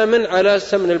 8 على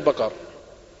سمن البقر،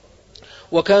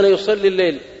 وكان يصلي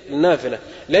الليل النافلة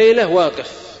ليلة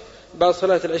واقف، بعد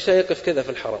صلاة العشاء يقف كذا في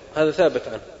الحرم، هذا ثابت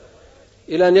عنه،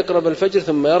 إلى أن يقرب الفجر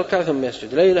ثم يركع ثم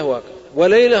يسجد، ليلة واقف،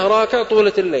 وليلة راكع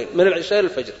طولة الليل من العشاء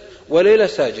للفجر، وليلة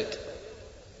ساجد.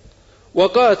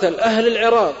 وقاتل أهل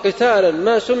العراق قتالا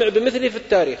ما سمع بمثله في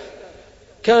التاريخ،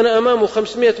 كان أمامه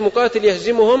 500 مقاتل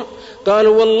يهزمهم،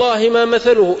 قالوا والله ما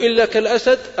مثله إلا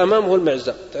كالأسد أمامه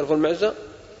المعزة. تعرفوا المعزة؟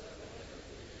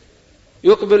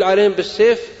 يقبل عليهم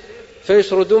بالسيف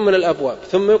فيشردون من الأبواب،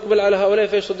 ثم يقبل على هؤلاء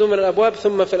فيشردون من الأبواب،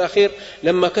 ثم في الأخير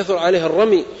لما كثر عليه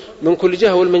الرمي من كل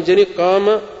جهة والمنجنيق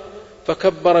قام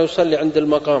فكبر يصلي عند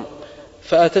المقام،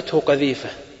 فأتته قذيفة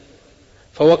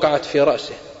فوقعت في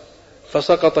رأسه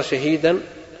فسقط شهيدا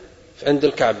عند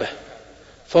الكعبة،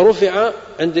 فرفع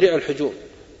عند ريع الحجون،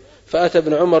 فأتى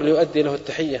ابن عمر ليؤدي له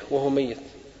التحية وهو ميت،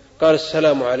 قال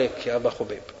السلام عليك يا أبا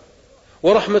خبيب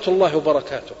ورحمة الله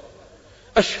وبركاته،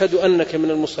 أشهد أنك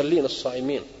من المصلين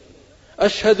الصائمين،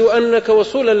 أشهد أنك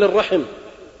وصولا للرحم،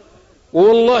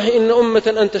 والله إن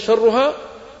أمة أنت شرها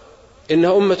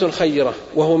إنها أمة خيرة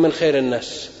وهو من خير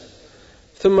الناس.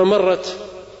 ثم مرت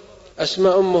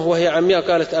أسماء أمه وهي عمياء،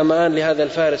 قالت: أما آن لهذا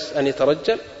الفارس أن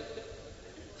يترجل؟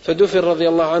 فدفن رضي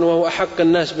الله عنه وهو أحق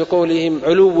الناس بقولهم: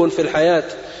 علو في الحياة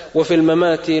وفي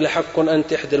الممات لحق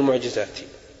أنت إحدى المعجزات.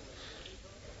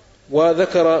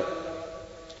 وذكر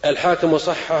الحاكم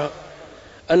وصححه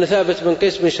أن ثابت بن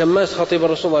قيس بن شماس خطيب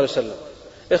الرسول صلى الله عليه وسلم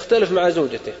اختلف مع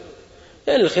زوجته،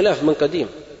 يعني الخلاف من قديم،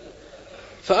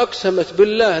 فأقسمت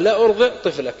بالله لا أرضع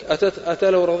طفلك.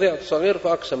 أتى له رضيع صغير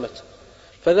فأقسمت،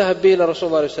 فذهب به إلى رسول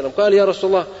الله عليه وسلم قال: يا رسول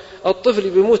الله، الطفل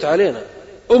بيموت علينا،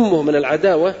 أمه من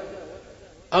العداوة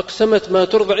أقسمت ما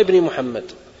ترضع ابني محمد.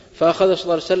 فأخذ صلى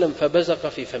الله عليه وسلم فبزق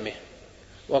في فمه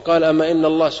وقال: أما إن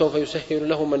الله سوف يسهل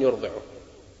له من يرضعه.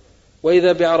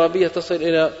 وإذا بعربية تصل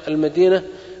إلى المدينة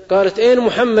قالت: أين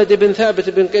محمد بن ثابت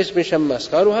بن قيس بن شماس؟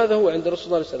 قالوا: هذا هو عند رسول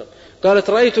الله عليه وسلم. قالت: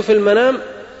 رأيت في المنام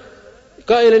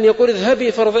قائلا يقول: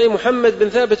 اذهبي فارضعي محمد بن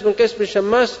ثابت بن قيس بن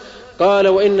شماس. قال: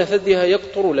 وإن ثديها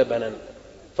يقطر لبنا.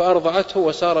 فأرضعته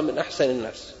وصار من أحسن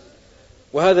الناس،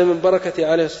 وهذا من بركة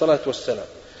عليه الصلاة والسلام.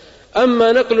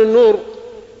 أما نقل النور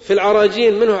في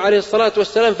العراجين منه عليه الصلاة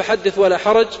والسلام فحدث ولا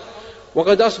حرج،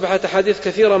 وقد أصبحت أحاديث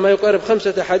كثيرة ما يقارب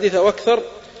 5 أحاديث أو أكثر،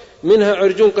 منها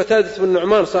عرجون قتادة بن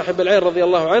نعمان صاحب العين رضي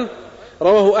الله عنه،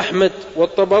 رواه أحمد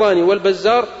والطبراني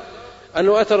والبزار،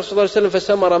 أنه أتى رسول الله صلى الله عليه وسلم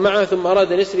فسمر معه ثم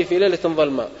أراد أن يسري في ليلة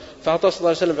ظلماء، فأعطى صلى الله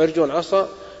عليه وسلم عرجون عصا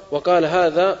وقال: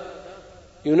 هذا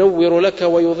ينور لك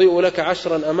ويضيء لك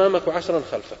 10 أمامك و10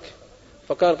 خلفك.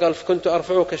 فقال: فكنت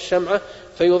أرفعك الشمعة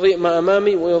فيضيء ما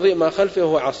أمامي ويضيء ما خلفي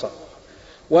وهو عصا.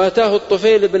 وأتاه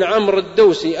الطفيل بن عمرو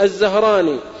الدوسي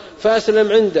الزهراني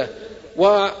فأسلم عنده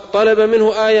وطلب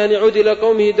منه آية أن يعود إلى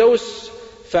قومه دوس،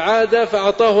 فعاد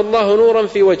فأعطاه الله نورا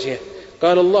في وجهه،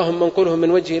 قال: اللهم انقله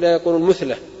من وجهه لا يكون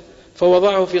مثله،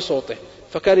 فوضعه في صوته،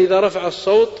 فكان إذا رفع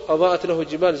الصوت أضاءت له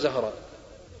جبال زهراء،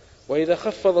 وإذا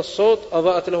خفض الصوت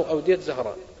أضاءت له أودية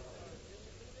زهراء.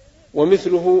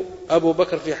 ومثله أبو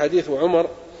بكر في حديث وعمر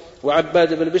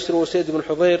وعباد بن بشر وسيد بن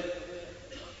حضير.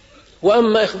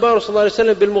 وأما إخبار صلى الله عليه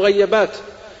وسلم بالمغيبات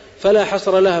فلا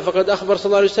حصر لها، فقد أخبر صلى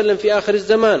الله عليه وسلم في آخر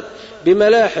الزمان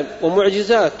بملاحم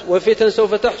ومعجزات وفتن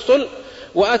سوف تحصل،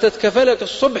 وأتت كفلك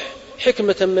الصبح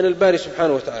حكمة من الباري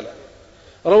سبحانه وتعالى.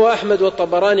 روى أحمد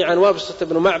والطبراني عن وابصة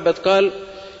بن معبد قال: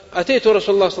 أتيت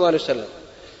رسول الله صلى الله عليه وسلم،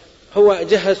 هو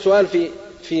جهز سؤال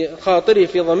في خاطره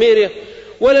في ضميره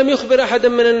ولم يخبر أحدا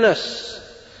من الناس.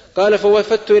 قال: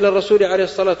 فوفدت إلى الرسول عليه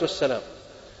الصلاة والسلام.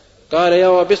 قال: يا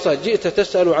وابصة، جئت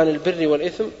تسأل عن البر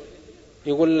والإثم؟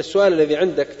 يقول: السؤال الذي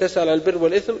عندك تسأل عن البر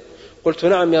والإثم؟ قلت: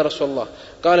 نعم يا رسول الله.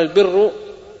 قال: البر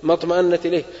ما اطمأنت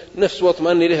إليه نفس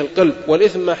واطمأن إليه القلب،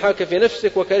 والإثم ما حاك في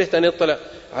نفسك وكرهت أن يطلع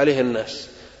عليه الناس.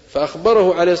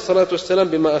 فأخبره عليه الصلاة والسلام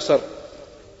بما أسر.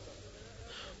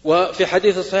 وفي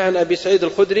حديث صحيح عن أبي سعيد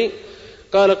الخدري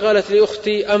قالت لي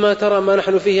أختي: أما ترى ما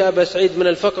نحن فيه أبا سعيد من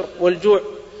الفقر والجوع؟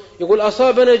 يقول: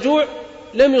 أصابنا جوع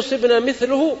لم يصبنا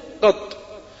مثله قط.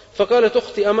 فقالت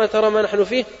أختي: أما ترى ما نحن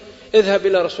فيه؟ اذهب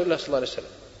إلى رسول الله صلى الله عليه وسلم.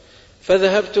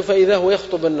 فذهبت فإذا هو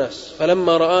يخطب الناس،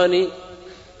 فلما رآني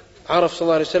عرف صلى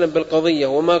الله عليه وسلم بالقضية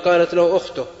وما قالت له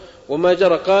أخته وما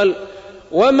جرى، قال: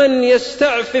 ومن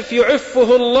يستعفف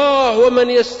يعفه الله ومن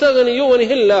يستغني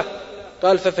يغنه الله.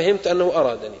 قال: ففهمت أنه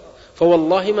أرادني،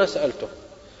 فوالله ما سألته،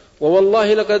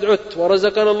 ووالله لقد عدت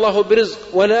ورزقنا الله برزق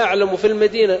ولا أعلم في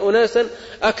المدينة أناسا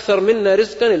أكثر منا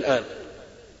رزقا الآن.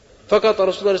 فقط رسول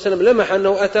الله صلى الله عليه وسلم لمح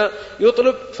أنه أتى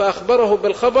يطلب، فأخبره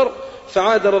بالخبر،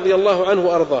 فعاد رضي الله عنه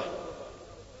وأرضاه.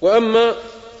 وأما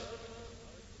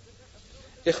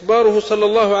إخباره صلى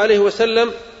الله عليه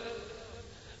وسلم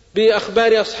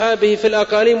بأخبار أصحابه في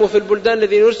الأقاليم وفي البلدان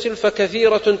الذين يرسل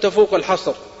فكثيرة تفوق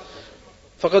الحصر.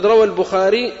 فقد روى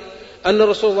البخاري أن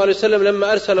الرسول صلى الله عليه وسلم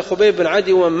لما أرسل خبيب بن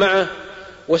عدي ومن معه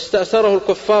واستأثره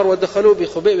الكفار ودخلوا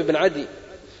بخبيب بن عدي،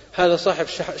 هذا صاحب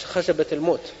خشبة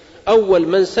الموت، أول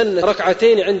من سن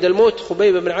ركعتين عند الموت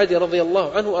خبيب بن عدي رضي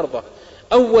الله عنه وأرضاه.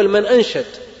 أول من أنشد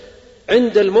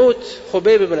عند الموت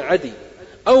خبيب بن عدي.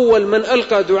 أول من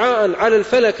ألقى دعاء على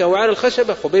الفلكة وعلى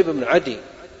الخشبة خبيب بن عدي.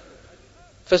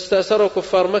 فاستأثروا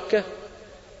كفار مكة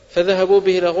فذهبوا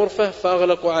به إلى غرفة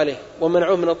فأغلقوا عليه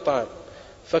ومنعوه من الطعام،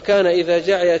 فكان إذا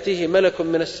جاء يأتيه ملك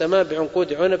من السماء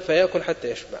بعنقود عنب فيأكل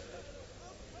حتى يشبع.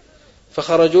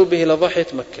 فخرجوا به إلى ضاحية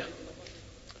مكة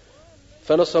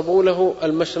فنصبوا له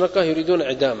المشنقة يريدون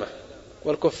إعدامه،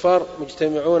 والكفار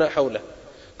مجتمعون حوله.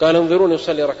 قال: انظروني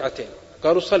يصلي ركعتين.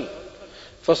 قالوا: صل.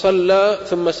 فصلى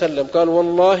ثم سلم. قال: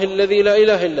 والله الذي لا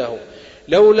إله إلا هو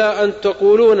لولا أن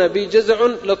تقولون بي جزع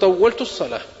لطولت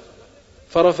الصلاة.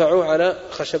 فرفعوا على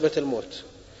خشبة الموت.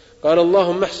 قال: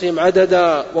 اللهم احصهم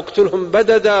عددا واقتلهم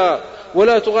بددا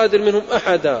ولا تغادر منهم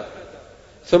أحدا.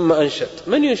 ثم أنشد.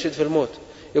 من ينشد في الموت؟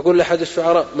 يقول لأحد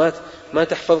الشعراء: ما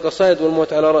تحفظ قصائد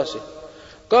والموت على رأسه.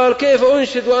 قال كيف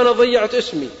أنشد وأنا ضيعت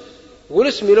اسمي؟ يقول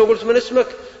اسمي، لو قلت من اسمك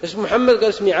اسم محمد، قال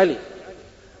اسمي علي،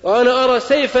 وأنا أرى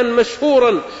سيفا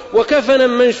مشهورا وكفنا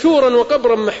منشورا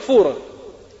وقبرا محفورا.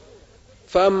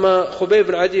 فأما خبيب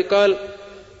بن عدي قال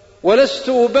ولست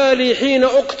أبالي حين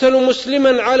أقتل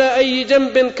مسلما على أي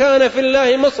جنب كان في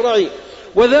الله مصرعي،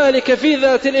 وذلك في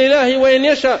ذات الإله وإن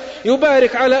يشاء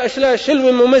يبارك على أشلاء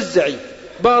شلو ممزعي،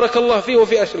 بارك الله فيه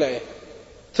وفي أشلائه.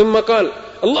 ثم قال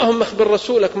اللهم اخبر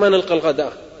رسولك ما نلقى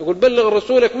الغداء، يقول بلغ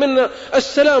رسولك منا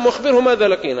السلام واخبره ماذا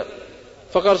لقينا.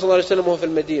 فقال صلى الله عليه وسلم وهو في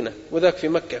المدينة وذاك في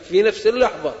مكة في نفس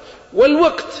اللحظة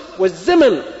والوقت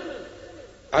والزمن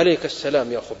عليك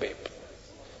السلام يا خبيب،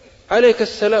 عليك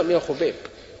السلام يا خبيب،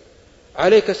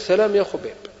 عليك السلام يا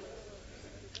خبيب.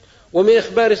 ومن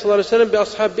إخبار صلى الله عليه وسلم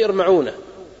بأصحاب بئر معونة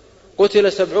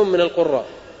قتل 70 من القراء،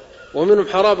 ومنهم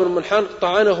حراب بن منحان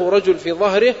طعنه رجل في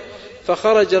ظهره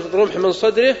فخرج الرمح من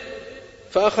صدره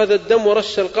فأخذ الدم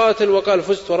ورش القاتل وقال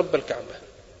فزت ورب الكعبة،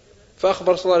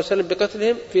 فأخبر صلى الله عليه وسلم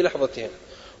بقتلهم في لحظتهم.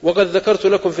 وقد ذكرت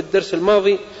لكم في الدرس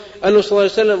الماضي أنه صلى الله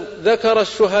عليه وسلم ذكر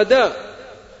الشهداء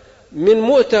من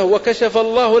مؤتة وكشف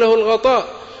الله له الغطاء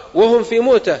وهم في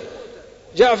مؤتة: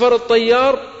 جعفر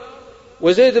الطيار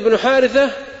وزيد بن حارثة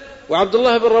وعبد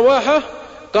الله بن رواحة.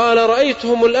 قال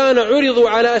رأيتهم الآن عرضوا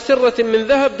على أسرة من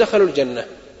ذهب دخلوا الجنة،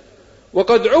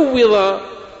 وقد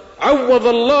عوض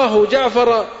الله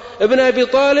جعفر ابن أبي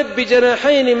طالب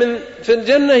بجناحين من في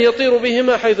الجنة يطير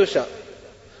بهما حيث شاء.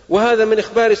 وهذا من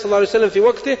إخبار صلى الله عليه وسلم في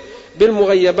وقته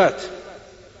بالمغيبات.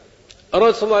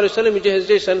 أراد صلى الله عليه وسلم يجهز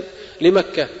جيشا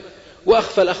لمكة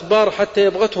وأخفى الأخبار حتى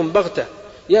يبغتهم بغتة،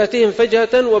 يأتيهم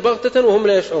فجأة وبغتة وهم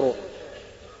لا يشعرون،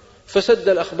 فسد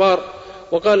الأخبار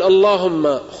وقال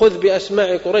اللهم خذ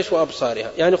بأسماع قريش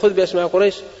وأبصارها، يعني خذ بأسماع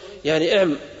قريش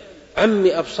يعني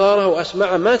عمي أبصارها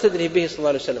وأسمعها ما تدري به صلى الله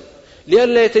عليه وسلم،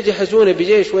 لئلا يتجهزون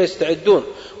بجيش ويستعدون.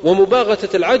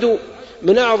 ومباغتة العدو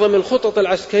من أعظم الخطط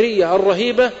العسكرية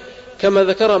الرهيبة كما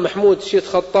ذكر محمود شيخ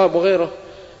خطاب وغيره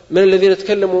من الذين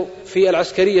تكلموا في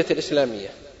العسكرية الإسلامية.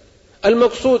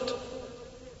 المقصود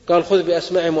قال خذ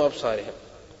بأسماعهم وأبصارهم.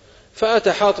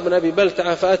 فأتى حاطب بن أبي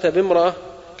بلتعة فأتى بامرأة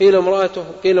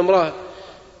قيل امرأة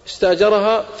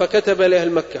استأجرها فكتب لها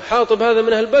المكة. حاطب هذا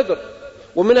من أهل بدر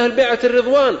ومن أهل بيعة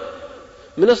الرضوان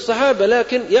من الصحابة،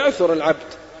 لكن يعثر العبد،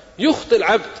 يخطئ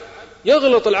العبد،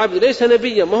 يغلط العبد، ليس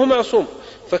نبيا ما هو معصوم.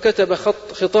 فكتب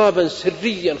خطابا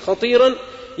سريا خطيرا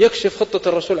يكشف خطة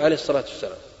الرسول عليه الصلاة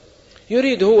والسلام.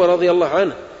 يريد هو رضي الله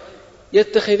عنه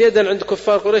يتخذ يدا عند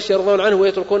كفار قريش يرضون عنه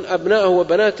ويتركون أبناءه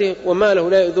وبناته وماله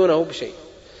لا يؤذونه بشيء.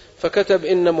 فكتب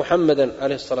إن محمدا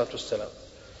عليه الصلاة والسلام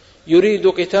يريد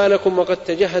قتالكم وقد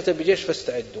تجهز بجيش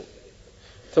فاستعدوا.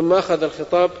 ثم أخذ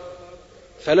الخطاب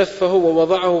فلفه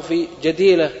ووضعه في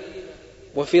جديلة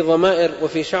وفي ضمائر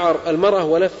وفي شعر المرأة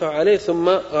ولفه عليه ثم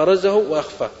غرزه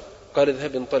وأخفاه، قال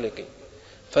اذهب انطلقي.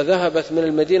 فذهبت من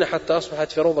المدينة حتى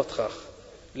أصبحت في روضة خاخ،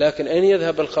 لكن أين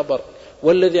يذهب الخبر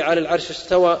والذي على العرش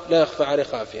استوى لا يخفى عليه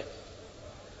خافية.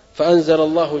 فأنزل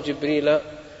الله جبريل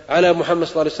على محمد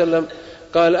صلى الله عليه وسلم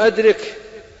قال أدرك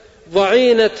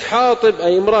ضعينة حاطب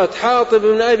أي امرأة حاطب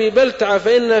من أبي بلتعة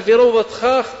فإنها في روضة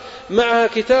خاخ معها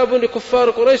كتاب لكفار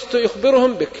قريش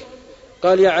يخبرهم بك.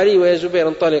 قال يا علي ويا زبير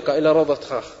انطلق إلى روضة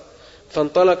خاخ.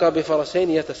 فانطلق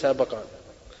بفرسين يتسابقان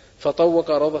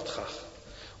فطوق روضة خاخ،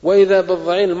 وإذا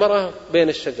بالضعين المرأة بين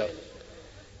الشجر.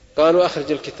 قالوا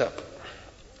أخرج الكتاب،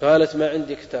 قالت ما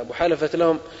عندي كتاب، وحلفت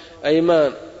لهم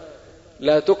أيمان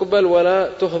لا تقبل ولا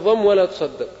تهضم ولا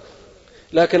تصدق.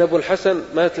 لكن أبو الحسن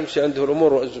ما تمشي عنده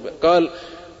الأمور والزبير قال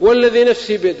والذي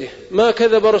نفسي بيده ما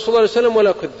كذب رسول الله صلى الله عليه وسلم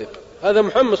ولا كذب، هذا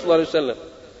محمد صلى الله عليه وسلم،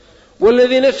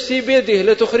 والذي نفسي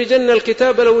بيده لتخرجن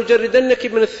الكتاب لو جردنك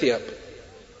من الثياب،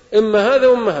 إما هذا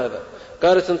وإما هذا.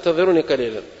 قالت انتظروني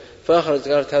قليلا، فأخرج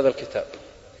قالت هذا الكتاب،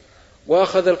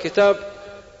 وأخذ الكتاب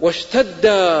واشتد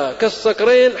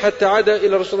كالصقرين حتى عاد إلى رسول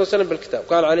الله صلى الله عليه وسلم بالكتاب.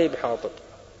 قال عليه بحاطب،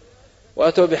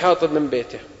 وأتوا بحاطب من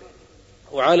بيته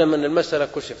وعلم أن المسألة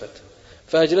كشفت،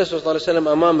 فأجلسه صلى الله عليه وسلم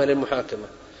أمامه للمحاكمة،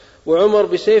 وعمر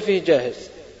بسيفه جاهز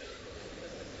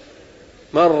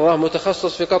مرة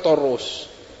متخصص في قطع الرؤوس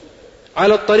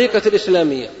على الطريقة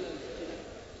الإسلامية،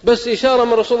 بس إشارة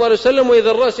من رسول الله عليه وسلم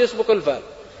وإذا الرأس يسبق الفال.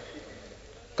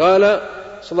 قال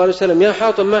صلى الله عليه وسلم يا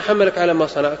حاطب ما حملك على ما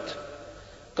صنعت؟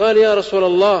 قال يا رسول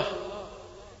الله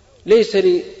ليس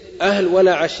لي أهل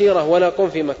ولا عشيرة ولا قوم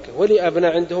في مكة، ولي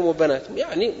أبناء عندهم وبنات،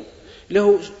 يعني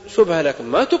له شبهة لكن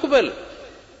ما تقبل،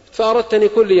 فأردتني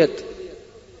كل يد.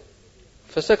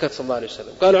 فسكت صلى الله عليه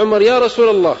وسلم. قال عمر يا رسول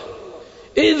الله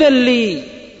إذن لي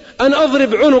أن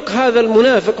أضرب عنق هذا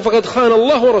المنافق فقد خان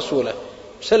الله ورسوله.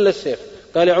 سل السيف.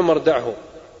 قال يا عمر دعه،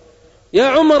 يا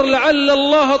عمر لعل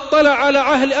الله اطلع على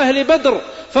أهل بدر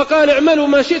فقال اعملوا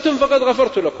ما شئتم فقد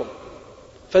غفرت لكم.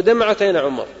 فدمعت عين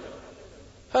عمر.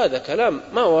 هذا كلام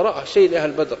ما وراءه شيء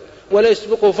لأهل بدر، ولا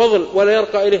يسبقه فضل ولا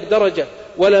يرقى إليه درجة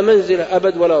ولا منزلة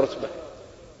أبد ولا رتبة.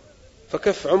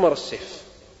 فكف عمر السيف،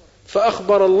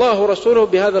 فأخبر الله رسوله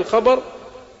بهذا الخبر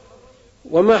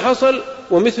وما حصل،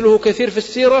 ومثله كثير في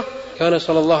السيرة. كان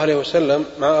صلى الله عليه وسلم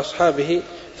مع أصحابه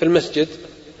في المسجد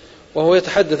وهو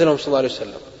يتحدث لهم صلى الله عليه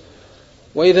وسلم،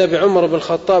 وإذا بعمر بن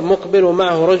الخطاب مقبل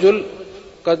ومعه رجل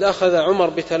قد أخذ عمر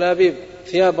بتلابيب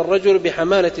ثياب الرجل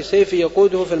بحمالة سيف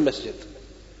يقوده في المسجد.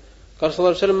 قال صلى الله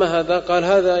عليه وسلم: ما هذا؟ قال: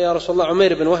 هذا يا رسول الله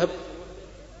عمير بن وهب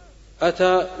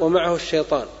أتى ومعه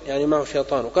الشيطان، يعني معه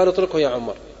شيطان. وقال: اطلقه يا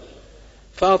عمر.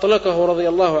 فأطلقه رضي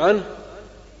الله عنه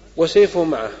وسيفه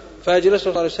معه، فأجلسه صلى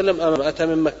الله عليه وسلم أمام. أتى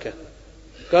من مكة.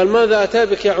 قال: ماذا أتى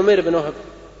بك يا عمير بن وهب؟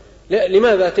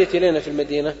 لماذا أتيت إلينا في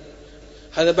المدينة؟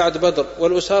 هذا بعد بدر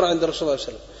والأسارة عند رسول الله صلى الله عليه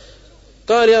وسلم.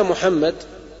 قال: يا محمد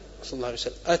صلى الله عليه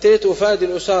وسلم أتيت أفادي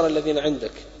الأسارة الذين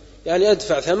عندك، يعني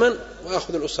أدفع ثمن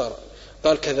وأخذ الأسارة.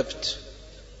 قال: كذبت،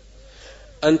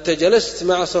 أنت جلست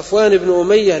مع صفوان بن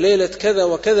أمية ليلة كذا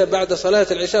وكذا بعد صلاة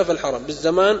العشاء في الحرم،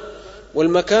 بالزمان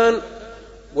والمكان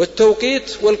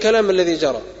والتوقيت والكلام الذي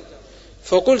جرى.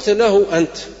 فقلت له: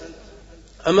 أنت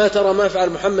أما ترى ما فعل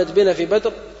محمد بنا في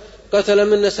بدر؟ قتل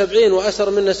منا 70 وأسر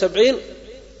منا 70،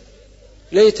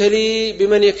 ليت لي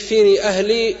بمن يكفيني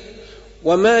أهلي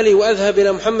ومالي وأذهب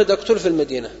إلى محمد أقتل في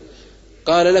المدينة.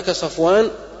 قال: لك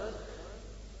صفوان،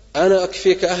 أنا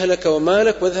أكفيك أهلك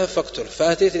ومالك واذهب فاقتل.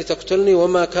 فأتيت لتقتلني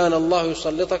وما كان الله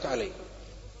يسلطك علي.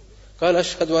 قال: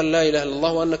 أشهد أن لا إله إلا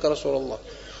الله وأنك رسول الله،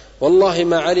 والله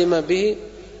ما علم به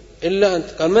إلا أنت.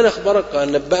 قال: من أخبرك؟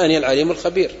 قال: نبأني العليم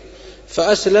الخبير.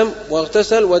 فأسلم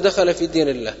واغتسل ودخل في دين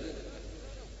الله.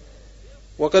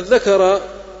 وقد ذكر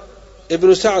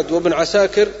ابن سعد وابن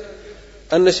عساكر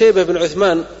أن شيبة بن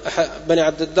عثمان بني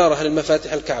عبد الدار أهل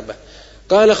المفاتيح الكعبة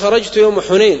قال: خرجت يوم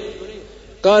حنين،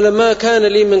 قال: ما كان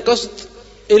لي من قصد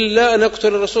إلا أن أقتل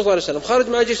الرسول صلى الله عليه وسلم. خرج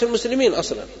مع جيش المسلمين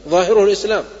أصلا ظاهره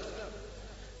الإسلام.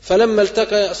 فلما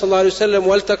التقى صلى الله عليه وسلم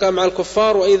والتقى مع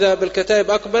الكفار وإذا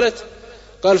بالكتائب أقبلت،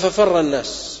 قال: ففر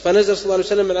الناس. فنزل صلى الله عليه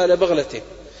وسلم على بغلته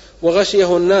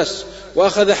وغشيه الناس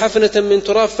وأخذ حفنة من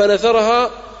تراب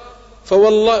فنثرها،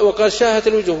 فوالله وقال: شاهت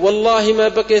الوجوه، والله ما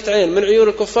بقيت عين من عيون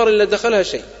الكفار إلا دخلها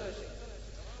شيء.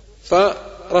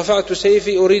 فرفعت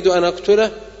سيفي أريد أن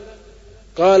أقتله.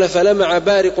 قال: فلمع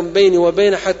بارق بيني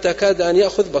وبينه حتى كاد أن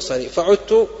يأخذ بصري،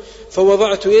 فعدت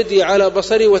فوضعت يدي على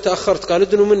بصري وتأخرت. قال: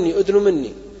 ادنوا مني ادنوا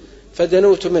مني،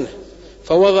 فدنوت منه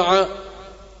فوضع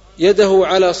يده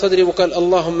على صدري وقال: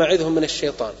 اللهم أعذهم من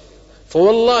الشيطان.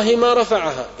 فوالله ما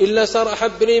رفعها إلا صار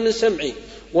أحب لي من سمعي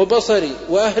وبصري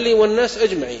وأهلي والناس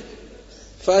أجمعين.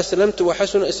 فأسلمت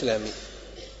وحسن إسلامي.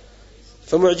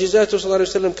 فمعجزاته صلى الله عليه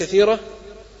وسلم كثيرة،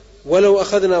 ولو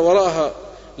أخذنا وراءها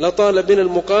لطال بنا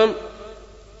المقام،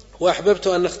 وأحببت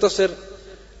أن نختصر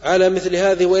على مثل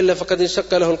هذه، وإلا فقد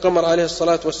انشق له القمر عليه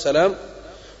الصلاة والسلام.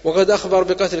 وقد أخبر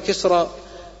بقتل كسرى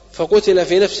فقتل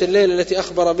في نفس الليلة التي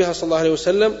أخبر بها صلى الله عليه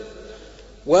وسلم.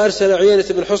 وأرسل عيينة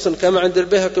بن حصن كما عند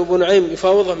البيهقي وابن نعيم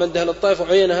يفاوضهم عند أهل الطائف،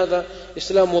 وعيينة هذا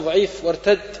إسلامه ضعيف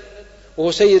وارتد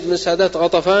وهو سيد من سادات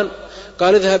غطفان.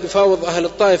 قال: اذهب يفاوض أهل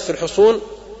الطائف في الحصون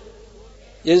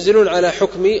ينزلون على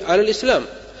حكمي على الإسلام.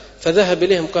 فذهب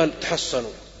إليهم قال: تحصنوا،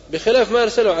 بخلاف ما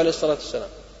أرسلوا عليه الصلاة والسلام،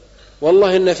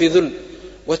 والله إن في ذل،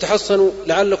 وتحصنوا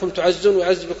لعلكم تعزون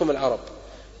ويعز بكم العرب.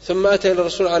 ثم أتى إلى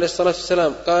الرسول عليه الصلاة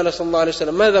والسلام قال صلى الله عليه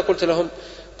وسلم: ماذا قلت لهم؟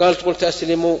 قلت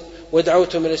أسلموا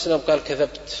ودعوتهم إلى الإسلام. قال: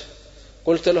 كذبت،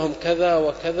 قلت لهم كذا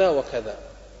وكذا وكذا.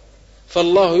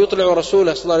 فالله يطلع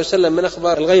رسوله صلى الله عليه وسلم من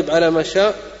أخبار الغيب على ما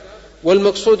شاء.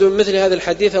 والمقصود من مثل هذا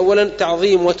الحديث أولا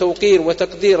تعظيم وتوقير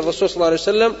وتقدير الرسول صلى الله عليه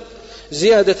وسلم،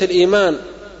 زيادة الإيمان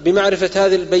بمعرفة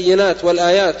هذه البينات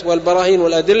والآيات والبراهين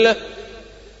والأدلة،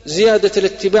 زيادة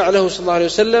الاتباع له صلى الله عليه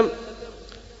وسلم،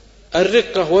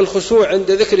 الرقة والخشوع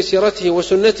عند ذكر سيرته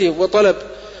وسنته، وطلب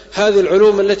هذه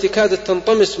العلوم التي كادت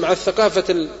تنطمس مع الثقافة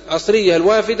العصرية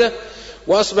الوافدة،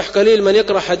 وأصبح قليل من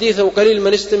يقرأ حديثه وقليل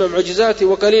من يستمع معجزاته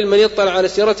وقليل من يطلع على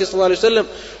سيرته صلى الله عليه وسلم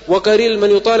وقليل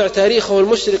من يطالع تاريخه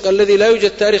المشرق الذي لا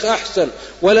يوجد تاريخ أحسن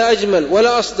ولا أجمل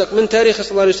ولا أصدق من تاريخ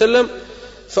صلى الله عليه وسلم.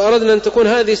 فأردنا أن تكون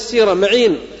هذه السيرة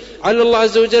معين على الله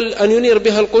عز وجل أن ينير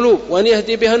بها القلوب وأن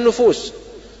يهدي بها النفوس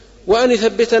وأن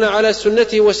يثبتنا على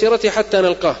سنته وسيرته حتى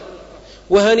نلقاه.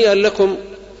 وهنيئا لكم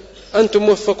أنتم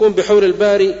موفقون بحول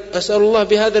الباري. أسأل الله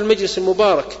بهذا المجلس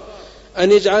المبارك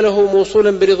أن يجعله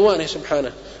موصولا برضوانه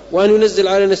سبحانه، وأن ينزل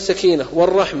علينا السكينة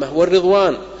والرحمة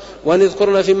والرضوان، وأن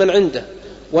يذكرنا في من عنده،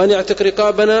 وأن يعتق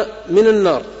رقابنا من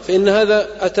النار. فإن هذا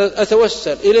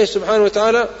أتوسل إليه سبحانه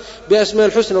وتعالى بأسماء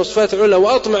الحسنى وصفات العلى،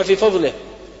 وأطمع في فضله،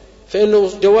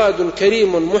 فإنه جواد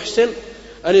كريم محسن،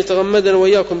 أن يتغمدنا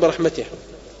وإياكم برحمته.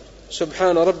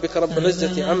 سبحان ربك رب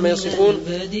العزة عما يصفون،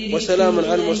 وسلام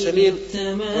على المرسلين،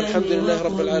 والحمد لله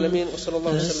رب العالمين، وصلى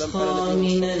الله وسلم على نبينا محمد.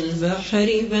 من البحر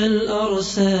بل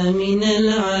أرسى من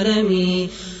العلم،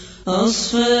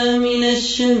 أصفى من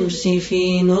الشمس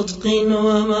في نطق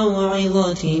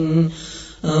وموعظة،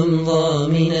 أمضى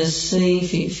من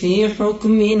السيف في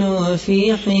حكم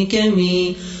وفي حكم،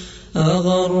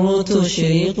 أغر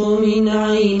تشرق من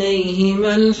عينيه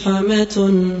ملحمة،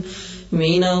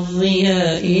 من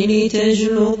الضياء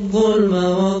لتجلو الظلم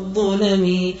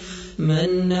والظلم.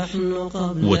 من نحن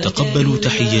قبل وتقبلوا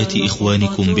تحيات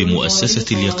إخوانكم بمؤسسة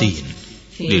اليقين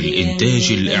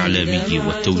للإنتاج الإعلامي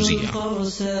والتوزيع.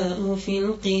 في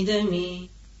القدم.